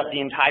summed up the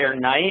entire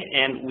night,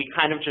 and we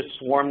kind of just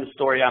swarmed the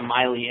story on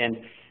Miley and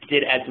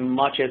did as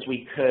much as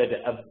we could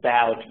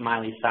about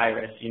Miley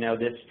Cyrus. You know,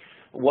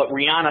 what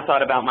Rihanna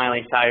thought about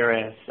Miley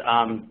Cyrus,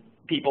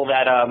 people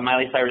that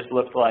Miley Cyrus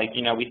looked like.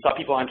 You know, we saw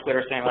people on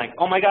Twitter saying like,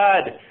 oh my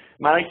God,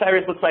 Miley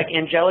Cyrus looks like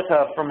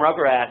Angelica from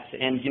Rugrats,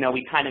 and you know,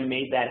 we kind of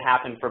made that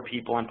happen for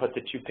people and put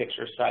the two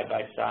pictures side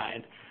by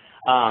side.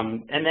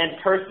 And then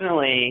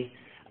personally,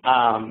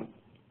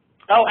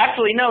 oh,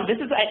 actually, no, this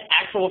is an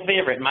actual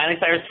favorite. Miley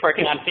Cyrus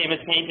working on famous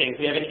paintings.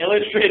 We have an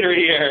illustrator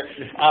here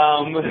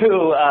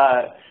who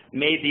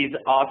made these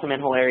awesome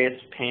and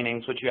hilarious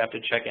paintings, which you have to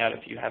check out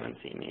if you haven't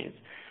seen these.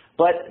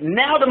 But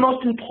now the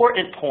most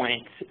important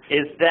point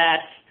is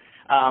that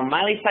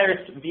Miley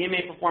Cyrus'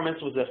 VMA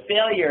performance was a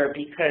failure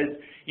because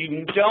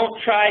you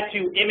don't try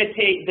to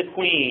imitate the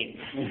queen.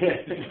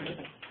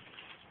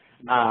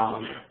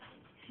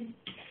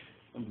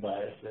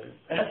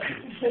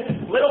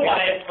 Little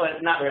biased,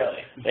 but not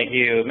really. Thank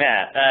you,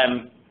 Matt.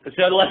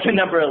 So lesson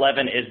number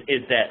 11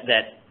 is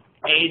that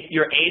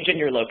your age and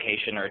your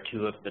location are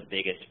two of the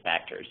biggest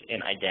factors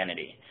in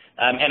identity.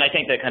 And I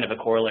think that kind of a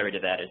corollary to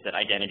that is that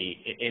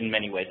identity, in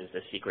many ways, is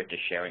the secret to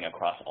sharing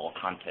across all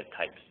content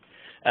types.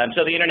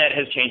 So the internet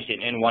has changed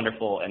in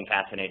wonderful and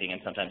fascinating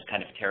and sometimes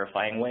kind of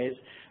terrifying ways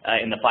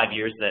in the 5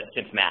 years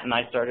since Matt and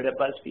I started at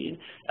BuzzFeed.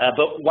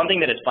 But one thing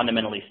that has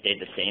fundamentally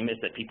stayed the same is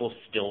that people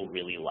still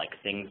really like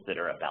things that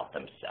are about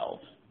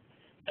themselves.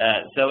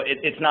 So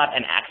it's not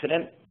an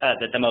accident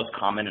that the most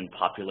common and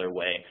popular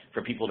way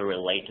for people to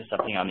relate to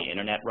something on the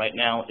internet right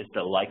now is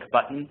the like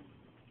button.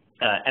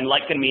 And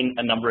like can mean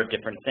a number of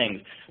different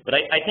things. But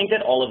I think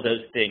that all of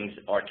those things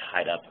are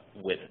tied up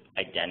with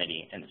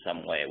identity in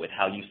some way, with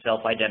how you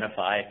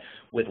self-identify,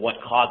 with what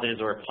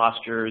causes or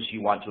postures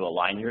you want to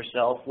align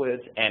yourself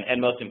with, and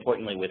most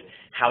importantly, with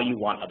how you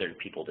want other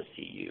people to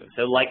see you.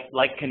 So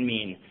like can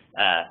mean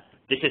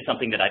this is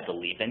something that I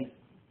believe in.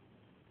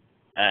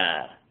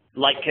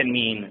 Like can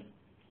mean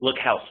look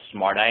how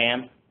smart I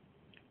am.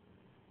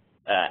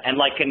 And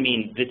like can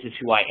mean this is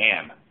who I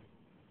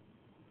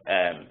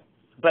am.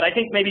 But I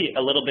think maybe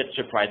a little bit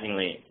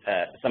surprisingly,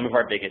 some of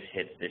our biggest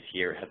hits this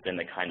year have been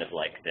the kind of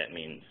like that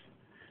means,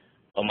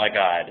 oh my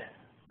God,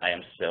 I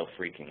am so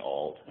freaking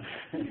old.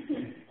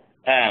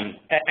 And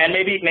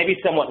maybe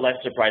somewhat less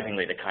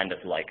surprisingly, the kind of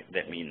like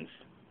that means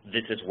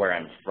this is where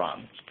I'm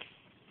from.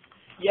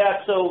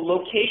 Yeah, so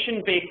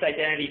location-based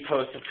identity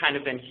posts have kind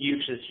of been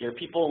huge this year.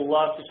 People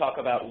love to talk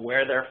about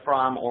where they're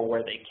from or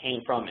where they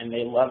came from, and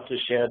they love to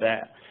share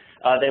that.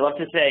 They love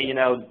to say, you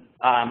know,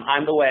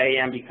 I'm the way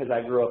I am because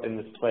I grew up in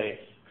this place.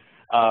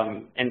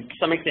 And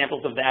some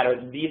examples of that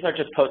these are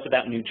just posts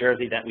about New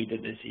Jersey that we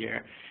did this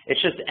year.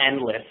 It's just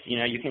endless. You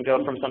know, you can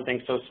go from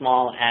something so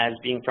small as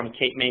being from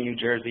Cape May, New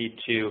Jersey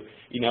to,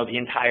 you know, the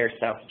entire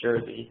South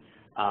Jersey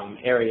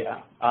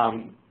area.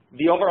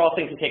 The overall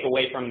thing to take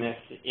away from this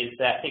is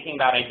that thinking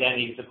about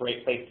identity is a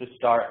great place to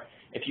start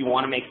if you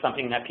want to make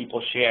something that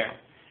people share.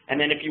 And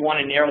then if you want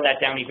to narrow that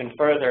down even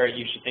further,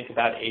 you should think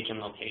about age and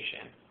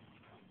location.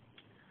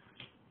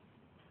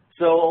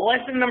 So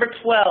lesson number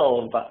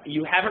 12,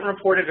 you haven't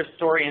reported a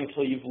story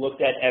until you've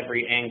looked at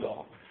every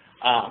angle.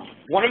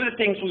 One of the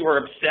things we were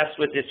obsessed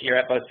with this year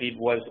at BuzzFeed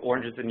was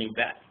Orange is the New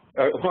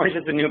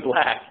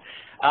Black.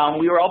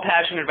 We were all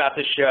passionate about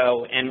the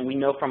show, and we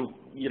know from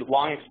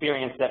long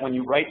experience that when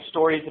you write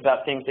stories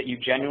about things that you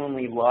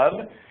genuinely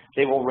love,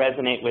 they will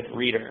resonate with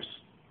readers.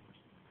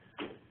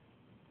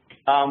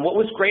 What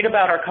was great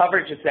about our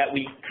coverage is that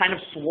we kind of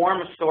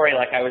swarm a story,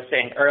 like I was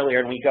saying earlier,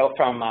 and we go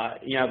from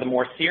you know, the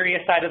more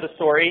serious side of the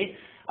story.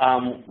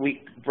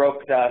 We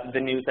broke the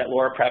news that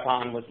Laura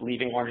Prepon was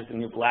leaving Orange is the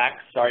New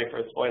Black. Sorry for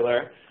a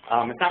spoiler.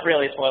 It's not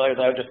really a spoiler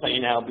though, just so you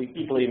know.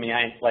 Believe me,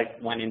 I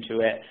went into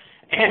it.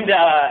 And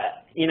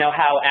you know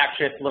how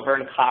actress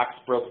Laverne Cox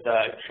broke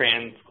the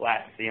trans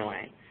glass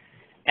ceiling.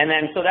 And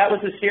then so that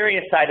was the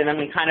serious side, and then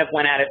we kind of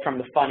went at it from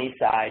the funny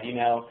side. You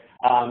know.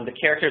 The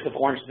characters of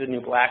Orange is the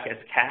New Black as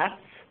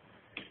cats,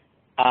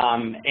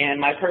 and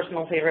my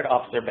personal favorite,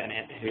 Officer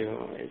Bennett,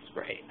 who is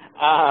great.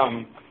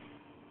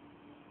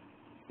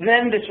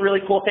 then this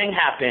really cool thing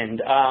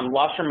happened.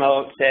 Lost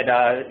Remote said,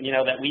 you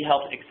know, that we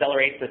helped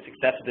accelerate the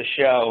success of the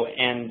show,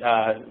 and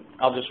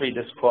I'll just read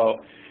this quote.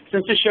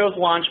 Since the show's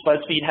launch,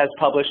 BuzzFeed has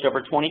published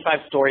over 25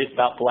 stories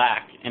about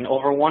Black, and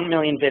over 1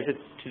 million visits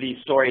to these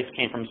stories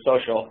came from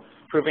social,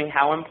 proving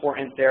how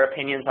important their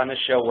opinions on the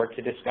show were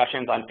to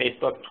discussions on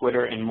Facebook,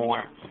 Twitter, and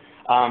more.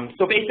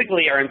 So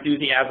basically, our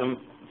enthusiasm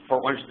for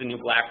Orange is the New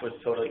Black was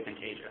totally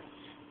contagious.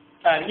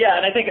 Yeah,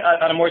 and I think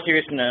on a more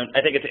serious note,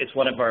 I think it's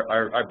one of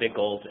our big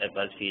goals at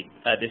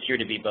BuzzFeed this year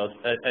to be both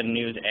a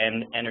news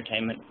and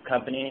entertainment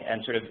company,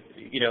 and sort of,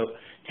 you know,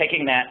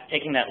 taking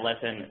that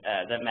lesson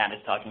that Matt is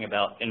talking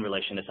about in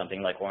relation to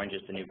something like Orange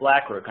is the New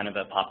Black, or kind of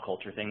a pop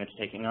culture thing that's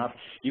taking off.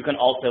 You can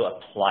also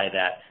apply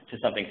that to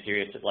something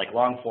serious like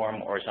long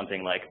form, or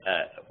something like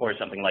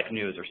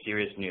news or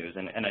serious news.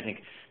 And I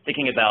think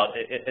thinking about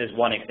it as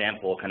one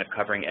example, kind of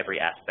covering every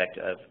aspect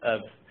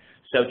of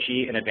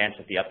Sochi in advance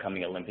of the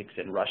upcoming Olympics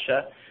in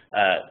Russia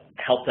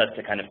helped us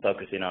to kind of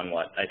focus in on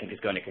what I think is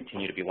going to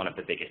continue to be one of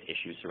the biggest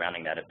issues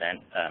surrounding that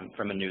event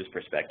from a news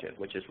perspective,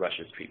 which is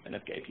Russia's treatment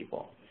of gay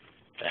people.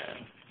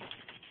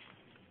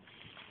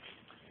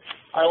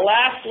 Our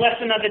last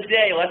lesson of the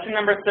day, lesson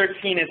number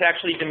 13, is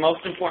actually the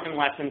most important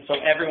lesson, so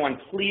everyone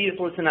please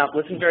listen up.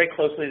 Listen very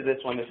closely to this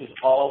one. This is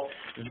all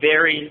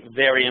very,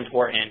 very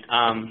important.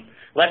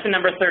 Lesson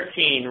number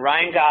 13,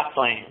 Ryan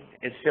Gosling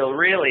is still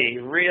really,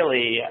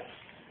 really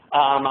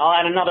I'll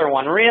add another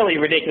one, really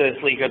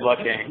ridiculously good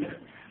looking.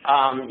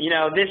 You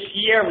know, this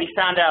year we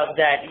found out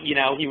that, you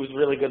know, he was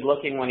really good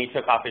looking when he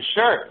took off his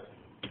shirt.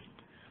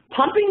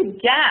 Pumping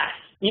gas,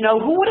 you know,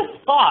 who would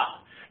have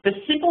thought the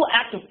simple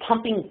act of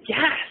pumping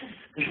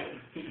gas?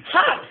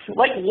 Hot,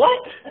 like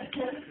what?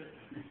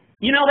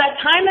 You know, that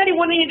time that he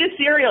wouldn't eat his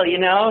cereal, you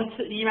know,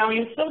 he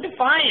was so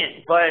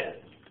defiant,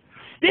 but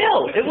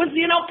still, it was,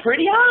 you know,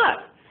 pretty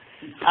hot.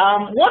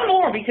 One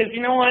more, because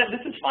you know what,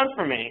 this is fun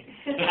for me.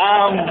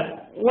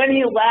 When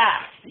he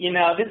laughs, you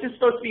know, this is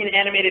supposed to be an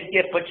animated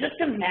GIF, but just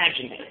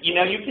imagine it. You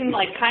know, you can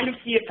like kind of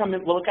see it come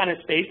and look on his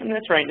face in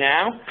this right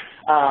now.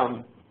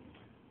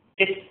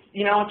 It's,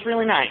 you know, it's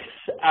really nice.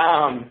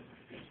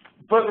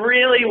 But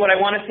really what I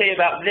want to say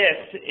about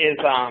this is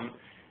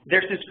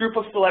there's this group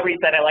of celebrities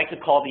that I like to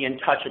call the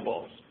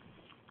untouchables.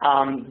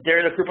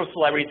 They're the group of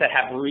celebrities that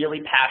have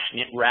really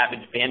passionate, rabid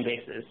fan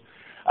bases.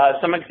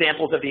 Some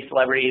examples of these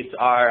celebrities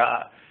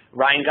are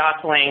Ryan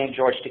Gosling,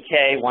 George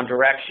Takei, One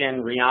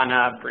Direction,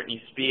 Rihanna,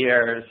 Britney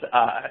Spears,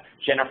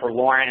 Jennifer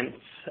Lawrence.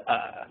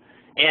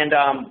 And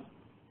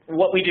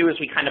what we do is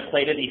we kind of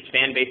play to these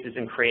fan bases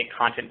and create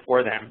content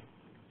for them.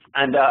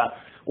 And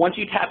once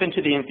you tap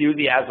into the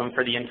enthusiasm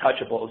for the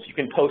untouchables, you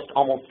can post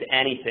almost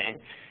anything.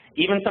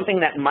 Even something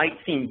that might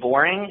seem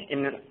boring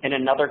in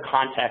another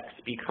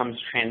context becomes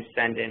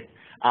transcendent,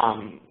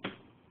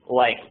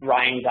 like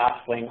Ryan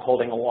Gosling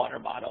holding a water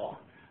bottle.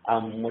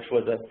 Which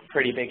was a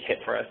pretty big hit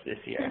for us this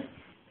year.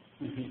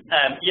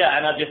 Yeah,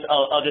 and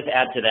I'll just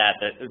add to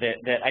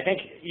that I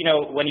think, you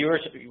know, when you're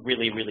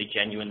really, really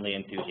genuinely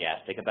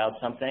enthusiastic about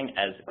something,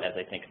 as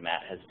I think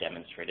Matt has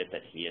demonstrated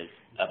that he is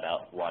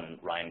about one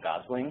Ryan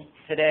Gosling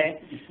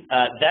today,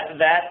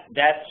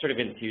 that sort of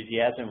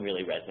enthusiasm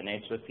really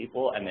resonates with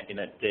people, and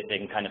they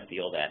can kind of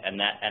feel that, and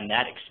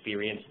that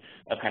experience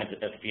of kind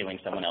of feeling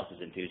someone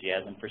else's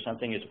enthusiasm for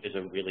something is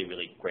a really,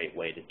 really great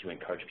way to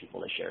encourage people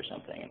to share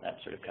something, and that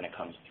sort of kind of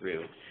comes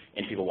through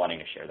in people wanting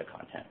to share the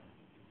content.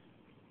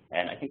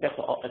 And I think that's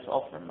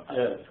all from us.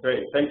 Yeah, that's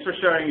great. Thanks for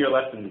sharing your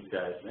lessons,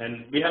 guys.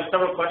 And we have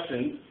several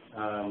questions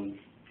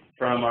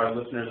from our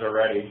listeners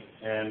already,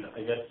 and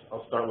I guess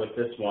I'll start with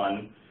this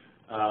one.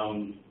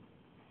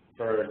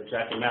 For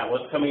Jack and Matt,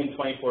 what's coming in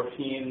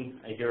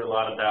 2014? I hear a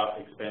lot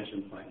about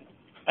expansion plans.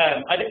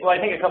 I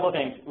think a couple of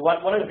things.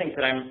 One of the things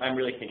that I'm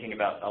really thinking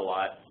about a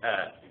lot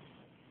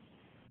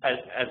as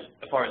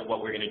far as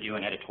what we're going to do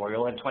in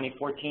editorial in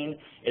 2014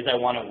 is I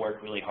want to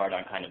work really hard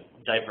on kind of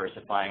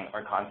diversifying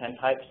our content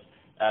types.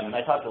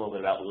 I talked a little bit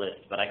about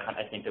lists, but I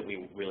think that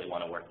we really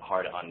want to work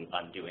hard on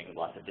doing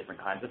lots of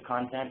different kinds of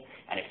content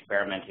and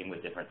experimenting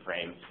with different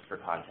frames for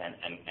content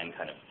and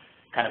kind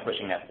of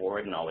pushing that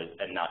forward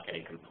and not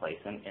getting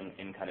complacent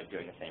in kind of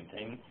doing the same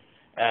thing.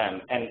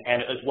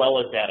 And as well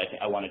as that,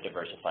 I want to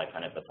diversify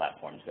kind of the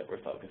platforms that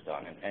we're focused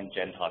on. And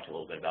Jen talked a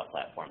little bit about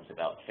platforms,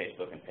 about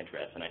Facebook and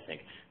Pinterest, and I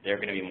think there are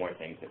going to be more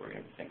things that we're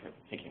going to be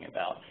thinking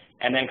about.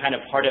 And then kind of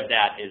part of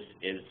that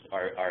is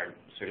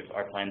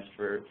our plans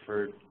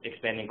for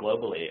expanding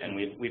globally. And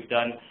we've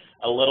done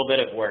a little bit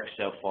of work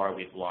so far.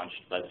 We've launched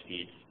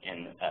BuzzFeed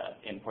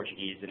in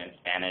Portuguese and in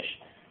Spanish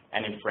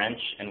and in French,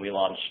 and we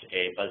launched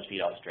a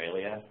BuzzFeed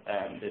Australia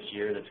this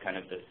year that's kind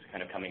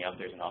of coming out.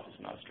 There's an office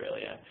in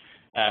Australia.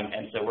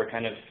 And so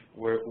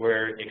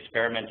we're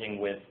experimenting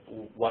with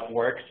what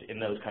works in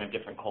those kind of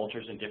different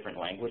cultures and different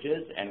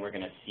languages, and we're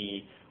going to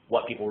see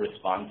what people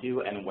respond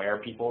to and where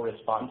people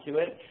respond to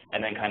it,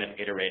 and then kind of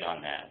iterate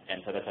on that.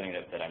 And so that's something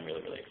that I'm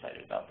really, really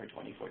excited about for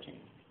 2014.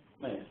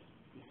 Nice.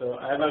 So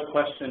I have a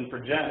question for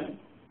Jen.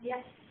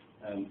 Yes.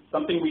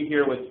 Something we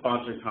hear with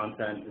sponsored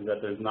content is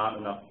that there's not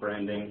enough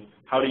branding.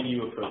 How do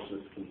you approach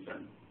this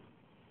concern?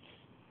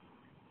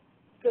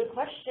 Good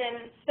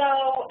question.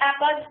 So at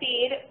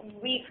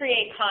BuzzFeed, we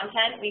create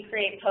content, we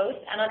create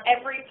posts, and on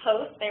every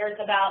post there's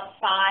about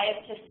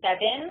 5 to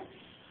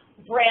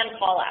 7 brand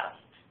callouts.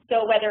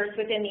 So whether it's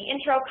within the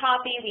intro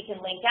copy, we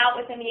can link out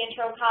within the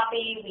intro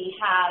copy, we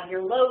have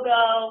your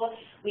logo,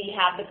 we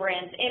have the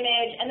brand's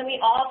image, and then we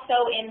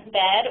also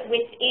embed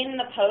within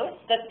the post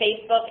the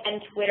Facebook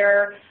and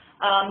Twitter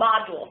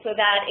module so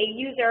that a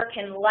user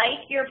can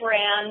like your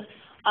brand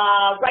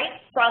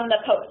right from the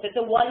post. It's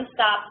a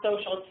one-stop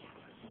social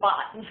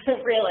spot,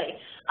 really.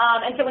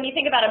 And so when you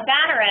think about a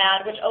banner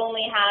ad, which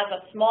only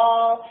has a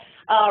small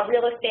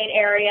real estate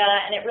area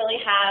and it really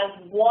has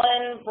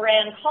one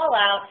brand call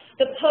out,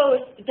 the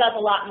post does a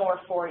lot more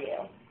for you.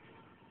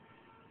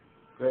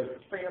 Great.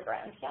 For your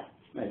brand, yeah.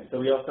 Nice. So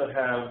we also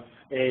have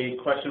a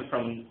question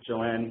from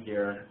Joanne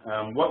here.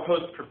 What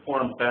posts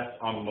perform best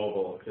on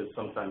mobile? Because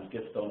sometimes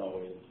GIFs don't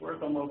always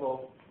work on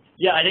mobile.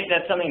 Yeah, I think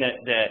that's something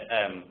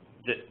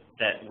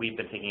that we've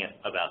been thinking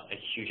about a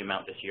huge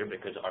amount this year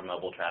because our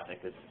mobile traffic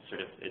is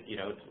sort of, you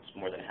know, it's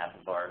more than half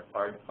of our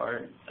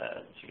sort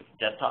of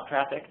desktop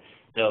traffic.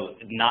 So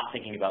not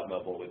thinking about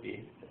mobile would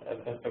be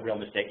a real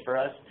mistake for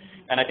us.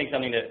 And I think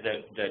something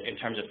that in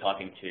terms of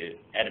talking to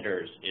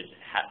editors is,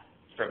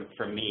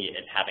 for me,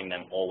 it's having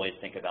them always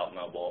think about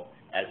mobile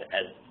as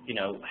you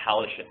know,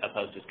 how a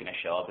post is going to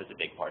show up is a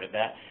big part of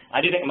that.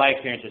 I do think my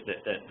experience is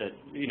that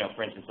you know,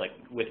 for instance, like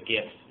with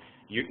GIFs,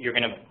 you're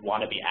going to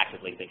want to be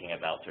actively thinking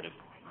about sort of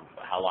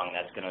how long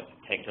that's going to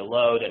take to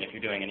load, and if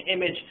you're doing an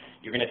image,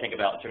 you're going to think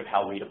about sort of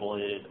how readable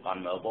it is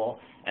on mobile.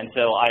 And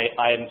so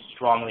I'm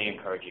strongly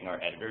encouraging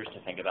our editors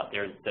to think about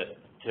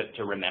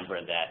to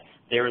remember that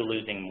they're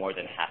losing more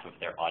than half of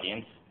their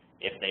audience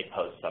if they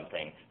post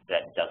something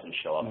that doesn't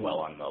show up well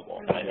on mobile.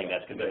 And I think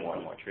that's going to be more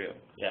and more true.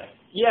 Yeah.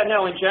 Yeah.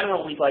 No. In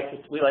general, we like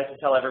to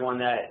tell everyone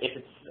that if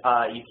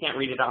it's you can't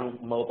read it on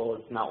mobile,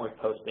 it's not worth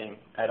posting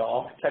at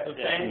all, type of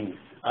thing,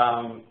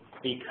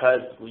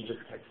 because we just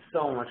get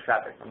so much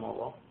traffic from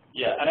mobile.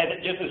 Yeah, and I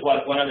think just as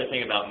one other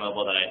thing about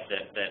mobile that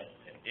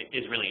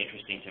is really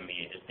interesting to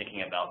me is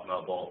thinking about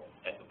mobile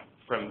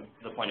from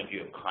the point of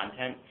view of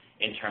content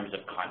in terms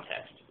of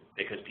context,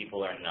 because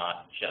people are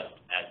not just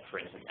for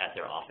instance, at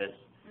their office,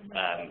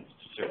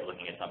 sort of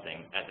looking at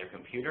something at their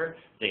computer.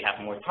 They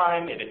have more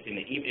time. If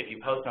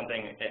you post something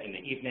in the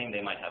evening,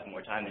 they might have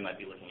more time. They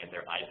might be looking at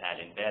their iPad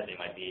in bed. They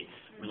might be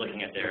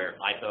looking at their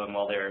iPhone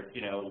while they're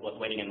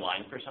waiting in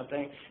line for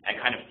something, and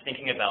kind of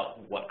thinking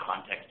about what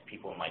context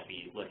people might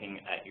be looking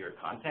at your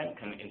content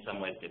can in some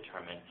ways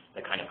determine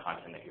the kind of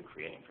content that you're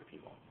creating for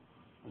people.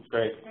 That's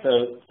great.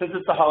 So since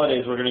it's the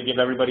holidays, we're going to give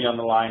everybody on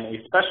the line a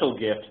special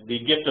gift, the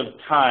gift of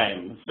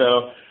time.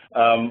 So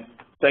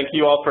thank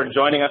you all for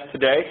joining us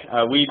today.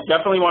 We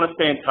definitely want to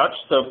stay in touch,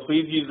 so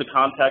please use the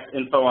contact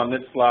info on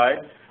this slide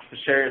to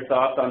share your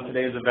thoughts on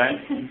today's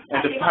event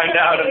and to find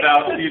out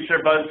about future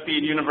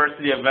BuzzFeed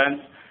University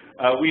events.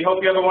 We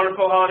hope you have a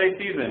wonderful holiday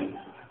season.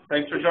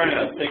 Thanks for joining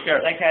us. Take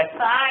care. Thanks, guys.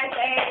 Bye,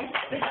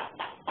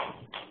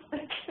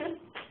 thanks.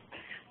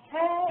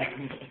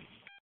 Hey.